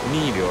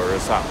逆流而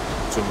上，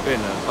准备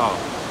呢到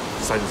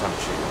山上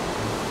去。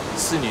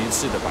4年1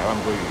次的100万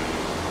鲑鱼，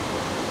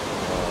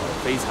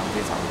非常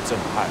非常震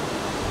撼。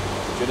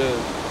我觉得，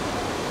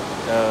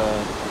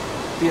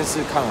电视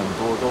看很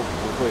多都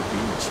不会比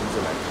你亲自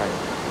来看一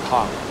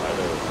趟来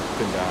的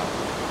更加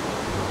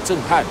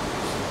震撼。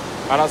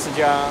阿拉斯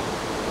加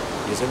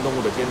野生动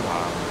物的天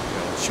堂，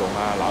熊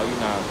啊、老鹰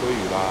啊、鲑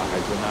鱼啦、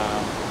海豚啊、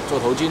座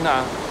头鲸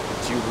啊，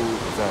几乎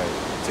在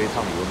这一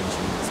趟的游轮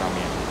行程上面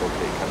都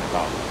可以看得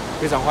到。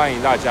非常欢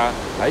迎大家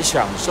来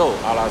享受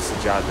阿拉斯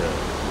加的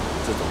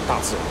这种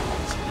大自然环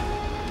境。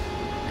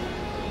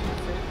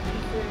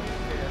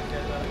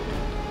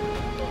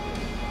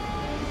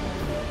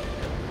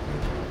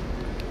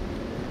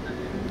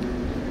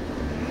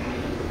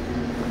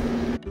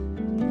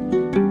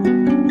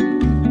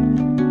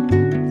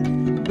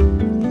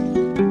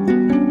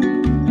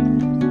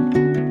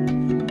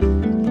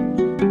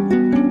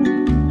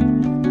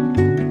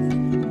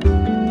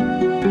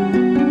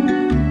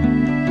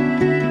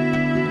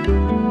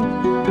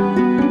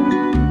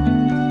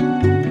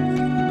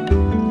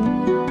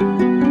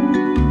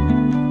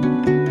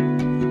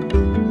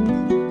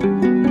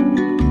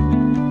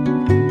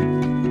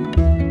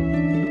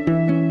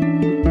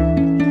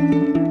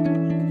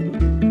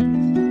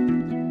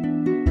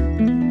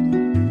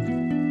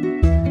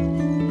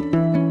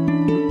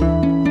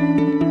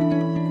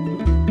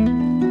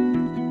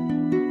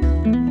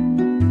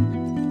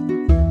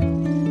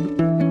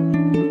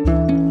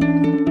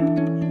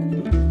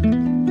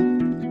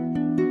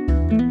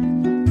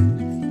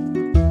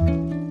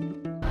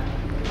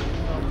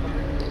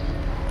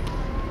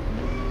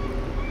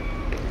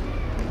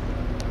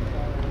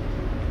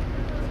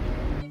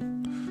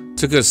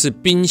这个是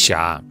冰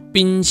峡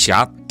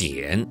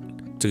点。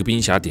这个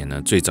冰峡点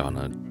呢，最早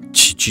呢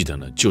起居的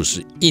呢就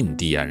是印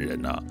第安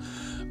人啊。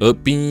而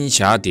冰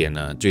峡点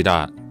呢，最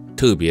大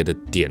特别的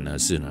点呢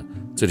是呢，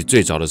这里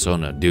最早的时候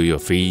呢，留有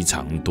非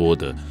常多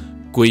的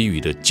鲑鱼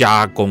的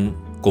加工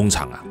工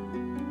厂啊。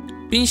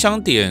冰峡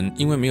点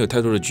因为没有太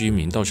多的居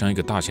民，倒像一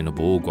个大型的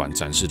博物馆，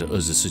展示了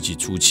20世纪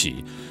初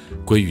期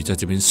鲑鱼在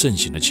这边盛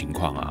行的情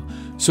况啊。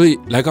所以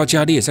来到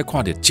这里也是看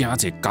到真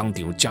侪工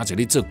厂，真侪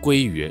咧做鲑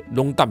鱼的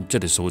拢踮这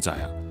个所在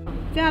啊。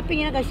这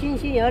边那个星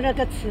星有那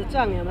个齿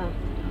状，有没有？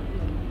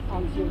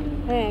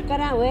哎，跟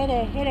咱有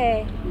迄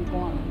个。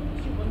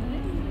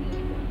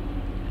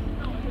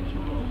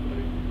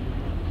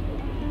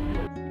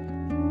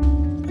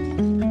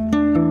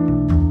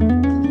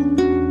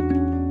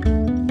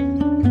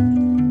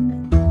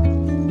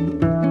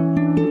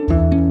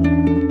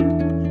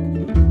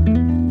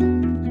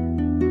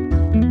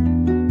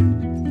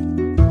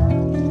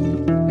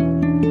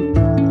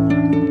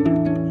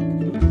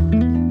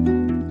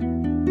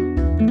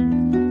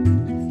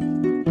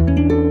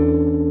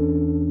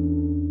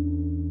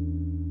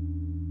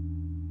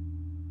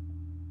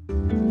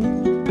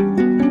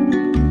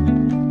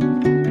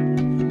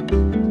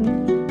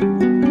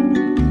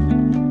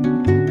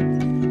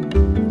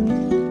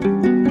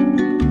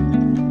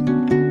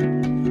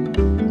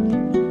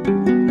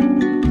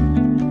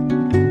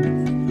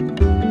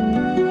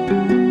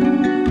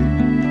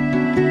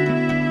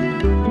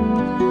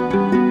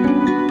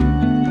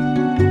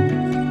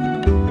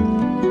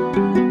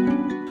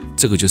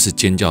这个就是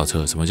尖叫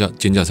车。什么叫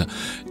尖叫车？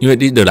因为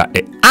你的来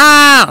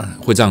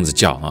会这样子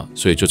叫啊，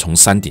所以就从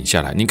山顶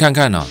下来。你看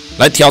看呢，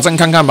来挑战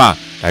看看吧，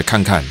来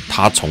看看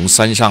它从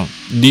山上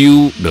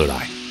溜了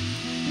来。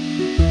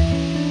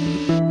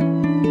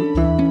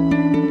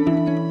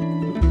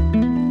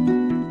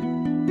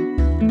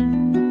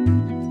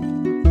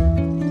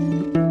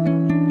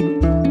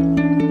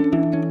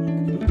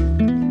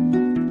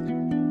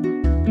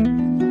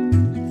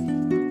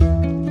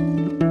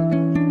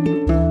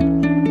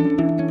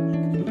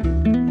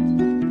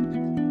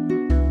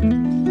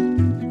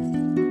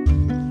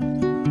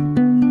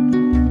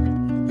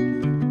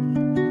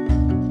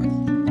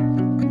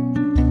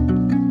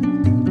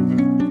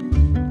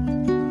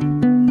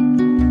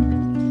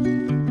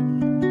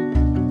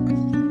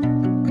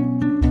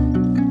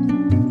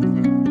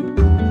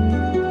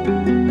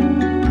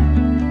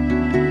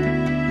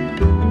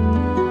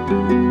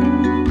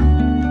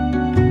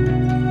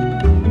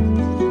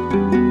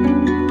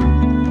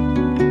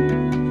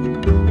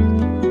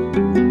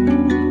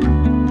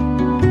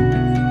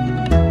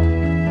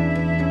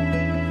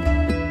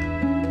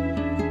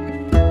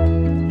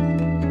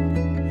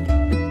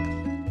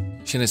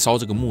现在烧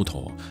这个木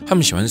头，他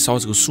们喜欢烧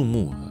这个树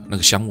木，那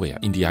个香味啊，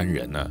印第安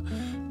人呢，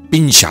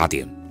冰峡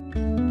点。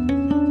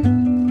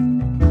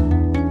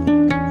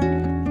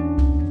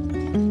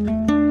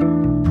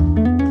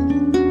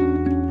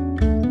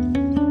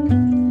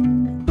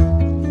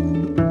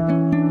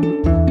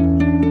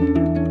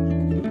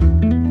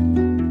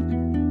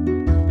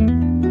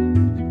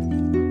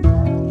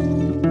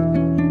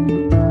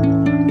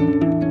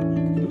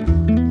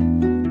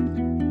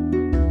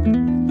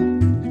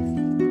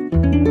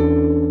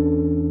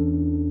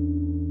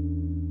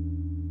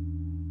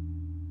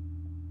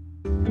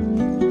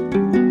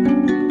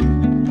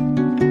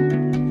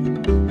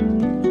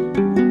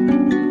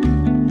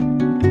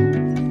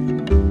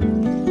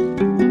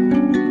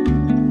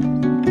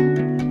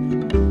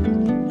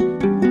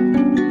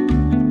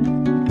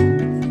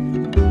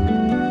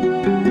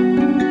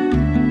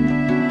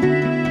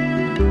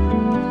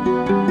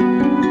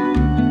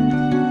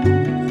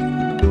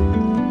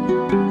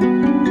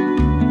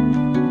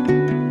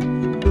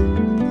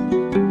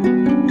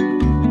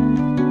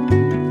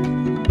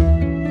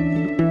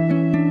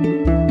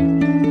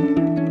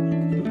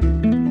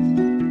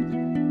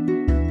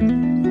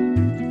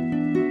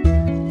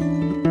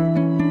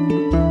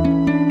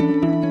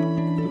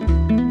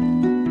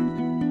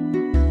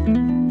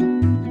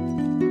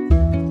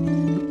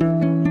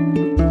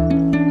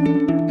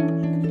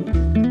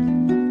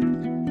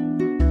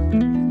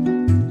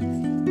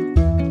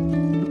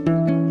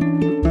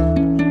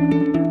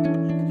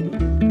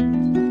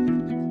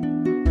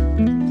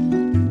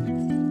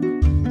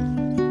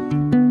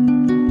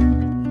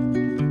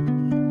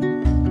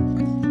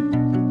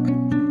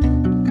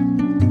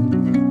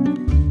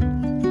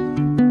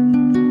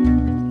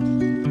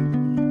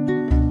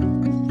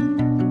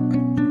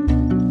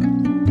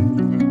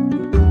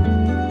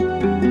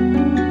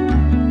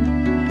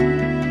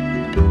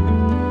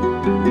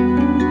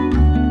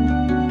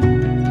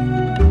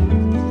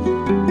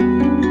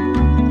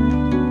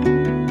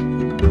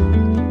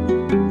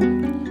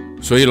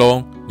所以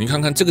喽，你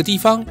看看这个地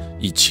方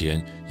以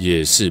前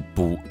也是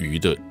捕鱼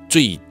的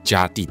最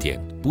佳地点，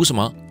捕什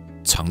么？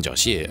长脚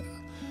蟹。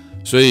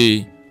所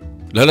以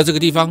来到这个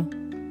地方，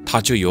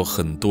它就有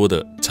很多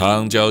的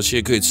长脚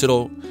蟹可以吃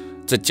喽。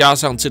再加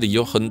上这里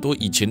有很多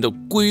以前的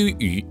鲑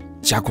鱼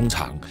加工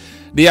厂，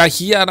鲢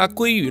鱼啊啦、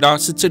鲑鱼啦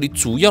是这里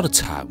主要的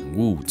产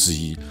物之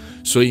一。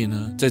所以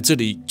呢，在这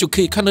里就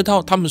可以看得到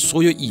他们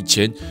所有以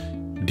前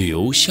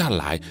留下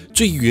来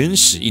最原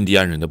始印第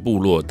安人的部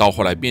落，到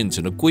后来变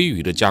成了鲑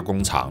鱼的加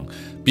工厂。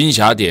冰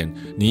峡点，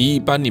你一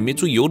般你没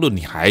坐游轮，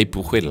你还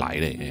不会来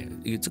嘞，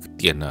因为这个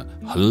点呢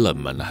很冷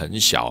门，很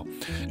小，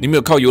你没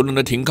有靠游轮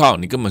的停靠，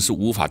你根本是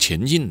无法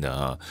前进的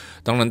啊。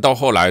当然，到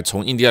后来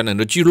从印第安人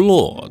的聚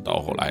落，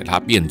到后来它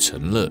变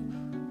成了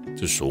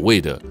这所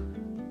谓的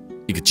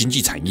一个经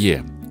济产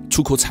业、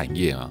出口产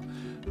业啊。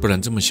不然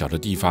这么小的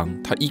地方，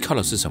它依靠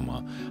的是什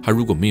么？它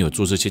如果没有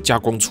做这些加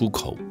工出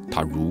口，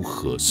它如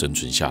何生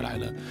存下来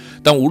了？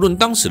但无论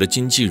当时的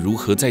经济如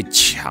何再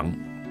强，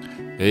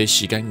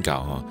时间到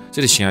啊，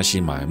这个城市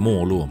嘛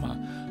没落嘛，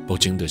目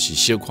前就是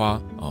小可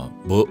啊，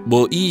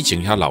无以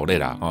前遐劳累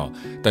啦啊。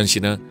但是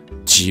呢，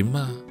钱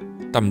啊，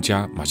大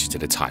家嘛是一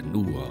个产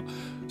物啊，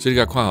所以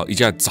大家看哦，一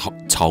架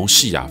潮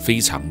汐啊，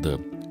非常的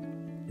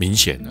明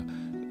显的。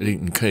你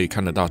可以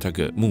看得到这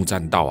个木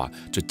栈道啊，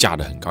就架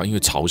得很高，因为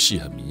潮汐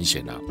很明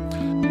显啊。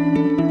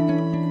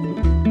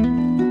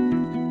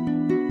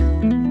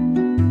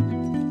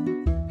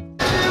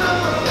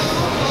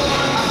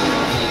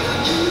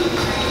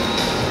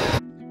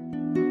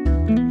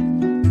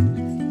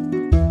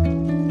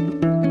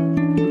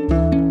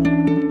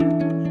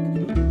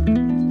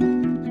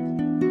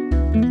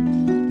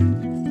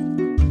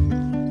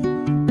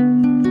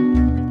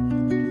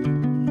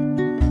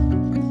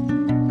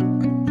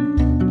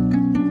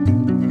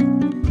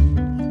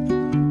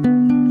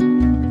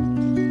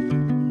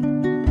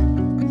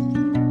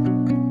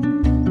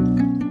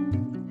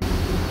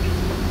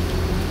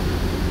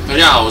大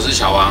家好，我是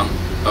小王。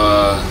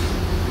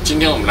今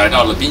天我们来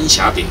到了冰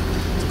峡点。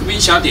这个冰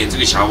峡点，这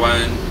个峡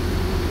湾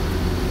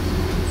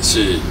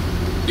是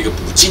一个捕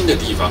鲸的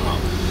地方啊，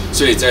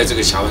所以在这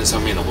个峡湾上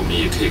面呢，我们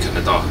也可以看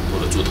得到很多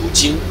的座头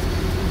鲸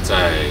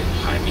在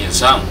海面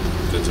上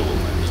跟着我们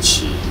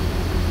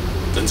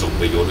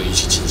的游轮一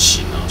起进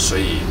行啊。所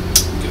以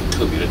一个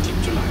特别的点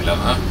就来了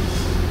啊，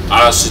阿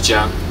拉斯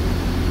加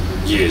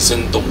野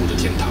生动物的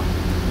天堂。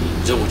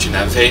你任务去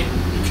南非，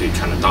可以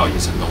看得到野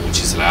生动物，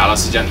其实来阿拉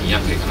斯加你一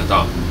样可以看得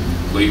到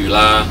鲑鱼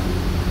啦、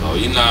老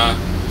鹰啦、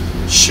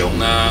熊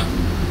啦、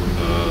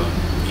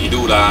麋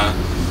鹿啦、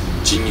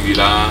金鱼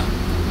啦、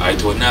海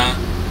豚啦，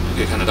你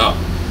可以看得到。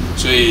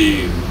所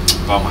以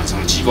傍晚上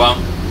的极光、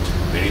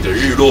美丽的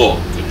日落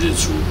跟日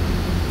出，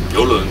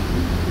游轮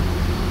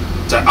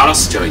在阿拉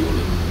斯加的游轮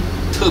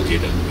特别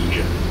的迷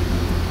人。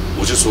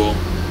我就说，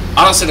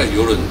阿拉斯加的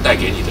游轮带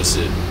给你的是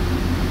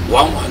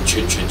完完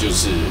全全就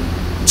是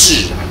自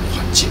然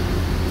环境。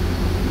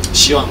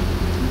希望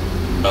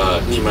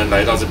你们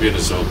来到这边的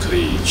时候，可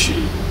以去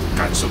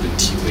感受跟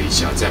体会一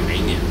下，在每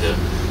一年的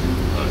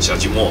夏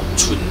季末、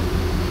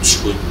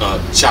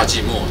夏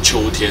季末、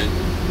秋天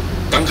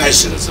刚开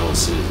始的时候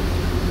是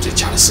最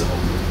佳的时候。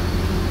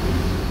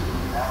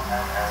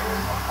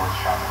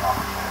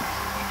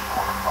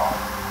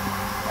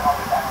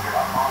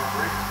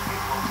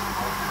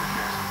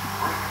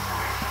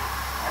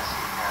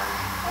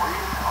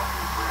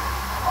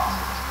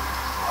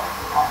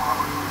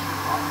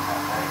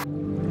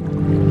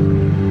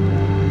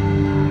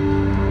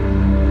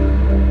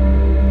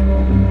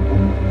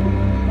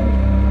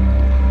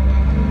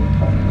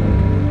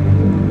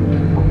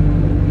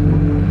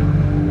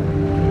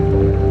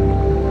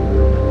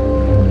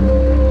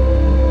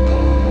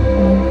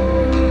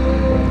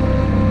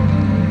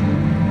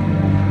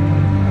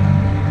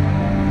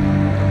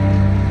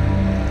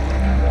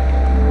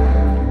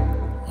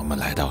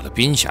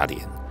冰峡点，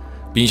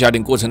冰峡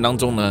点过程当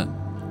中呢，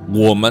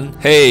我们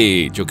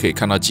就可以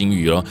看到鲸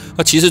鱼了。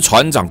那其实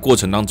船长过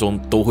程当中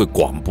都会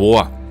广播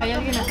啊。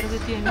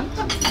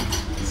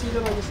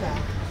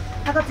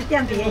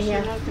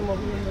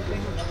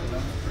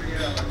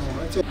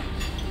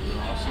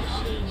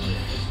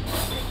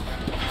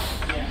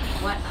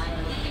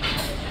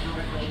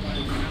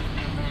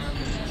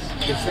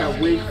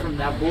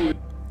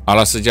阿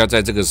拉斯加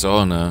在这个时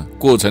候呢，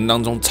过程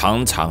当中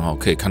常常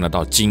可以看得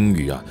到鲸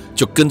鱼啊，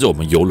就跟着我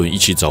们游轮一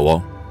起走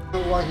哦。我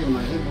翕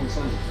到。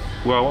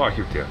我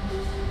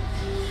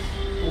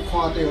看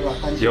到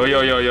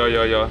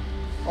了。有。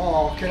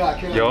哦，起来。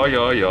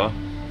有。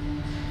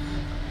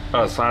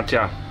3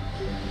架。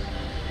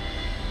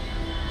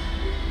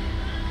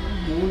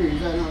母女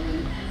在那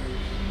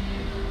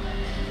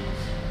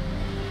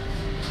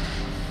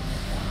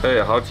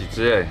边。好几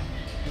只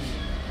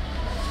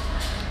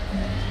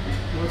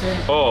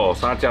哦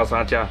，3架。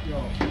有，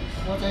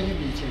我在去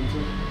比前只。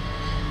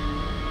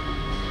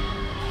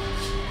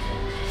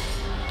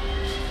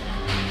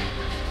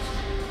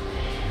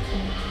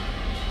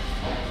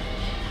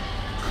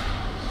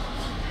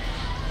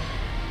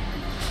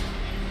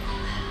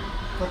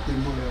我顶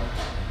不了，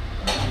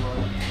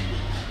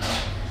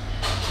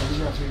沉下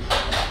去。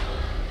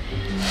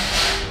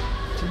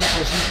现在开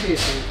始计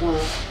时，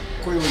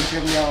看几分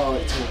钟了会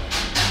出。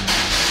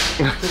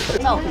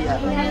照片啊！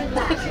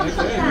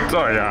在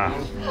呀！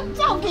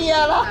照片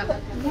了。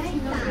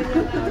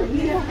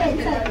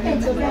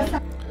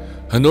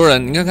很多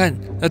人，你看看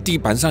那地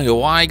板上有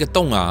挖一个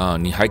洞啊，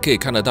你还可以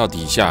看得到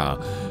底下啊。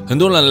很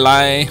多人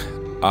来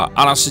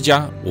阿拉斯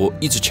加，我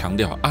一直强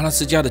调阿拉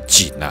斯加的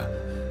景啊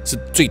是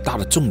最大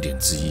的重点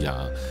之一啊。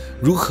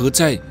如何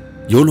在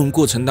游轮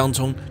过程当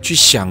中去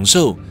享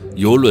受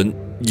游轮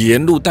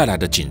沿路带来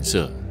的景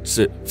色，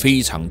是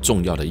非常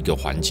重要的一个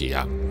环节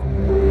啊。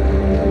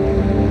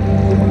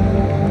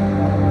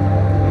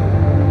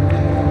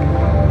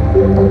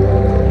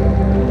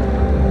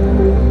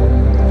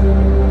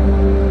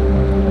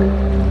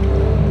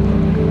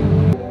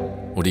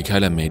我离开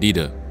了美丽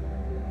的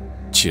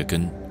契尔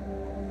根，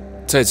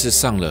再次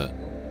上了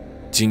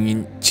精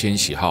英千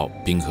禧号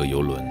冰河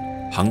游轮，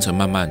航程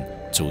慢慢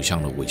走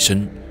向了尾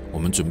声。我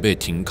们准备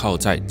停靠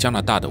在加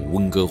拿大的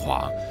温哥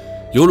华，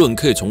游轮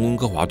可以从温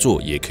哥华坐，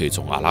也可以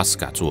从阿拉斯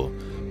加坐，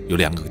有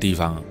2个地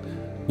方。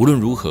无论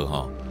如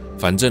何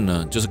反正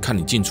呢就是看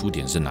你进出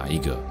点是哪一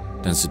个，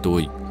但是都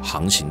会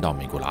航行到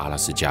美国的阿拉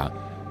斯加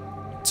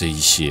这一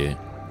些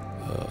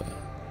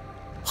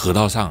河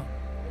道上、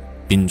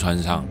冰川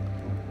上，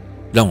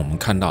让我们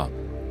看到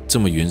这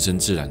么原生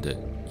自然的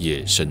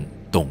野生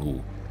动物。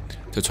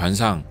在船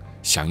上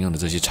享用的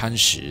这些餐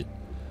食，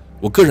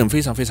我个人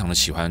非常非常的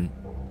喜欢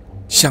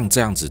像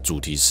这样子主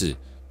题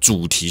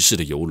式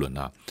的游轮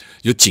啊，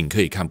有景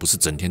可以看，不是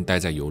整天待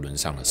在游轮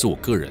上的，是我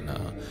个人啊。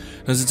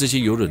但是这些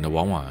游轮呢，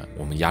往往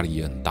我们压力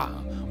也很大。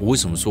我为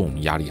什么说我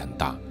们压力很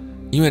大？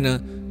因为呢，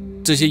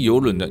这些游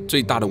轮的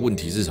最大的问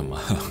题是什么？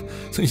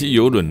这些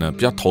游轮呢，比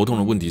较头痛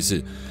的问题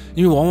是，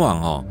因为往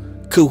往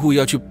客户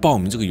要去报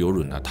名这个游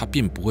轮啊，他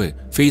并不会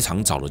非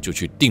常早的就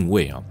去定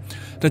位啊。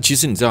但其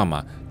实你知道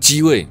吗？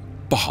机位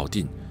不好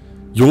定，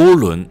游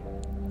轮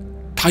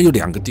它有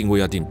2个定位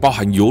要定，包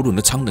含游轮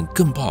的舱等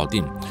更不好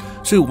定，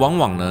所以往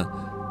往呢，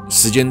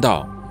时间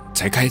到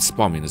才开始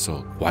报名的时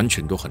候，完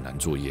全都很难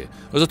作业，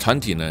而这团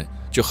体呢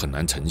就很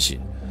难成型，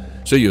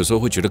所以有时候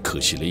会觉得可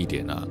惜了一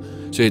点啊。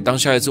所以当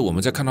下一次我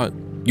们在看到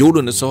游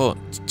轮的时候，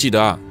记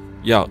得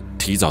要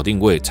提早定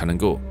位，才能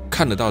够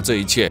看得到这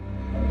一切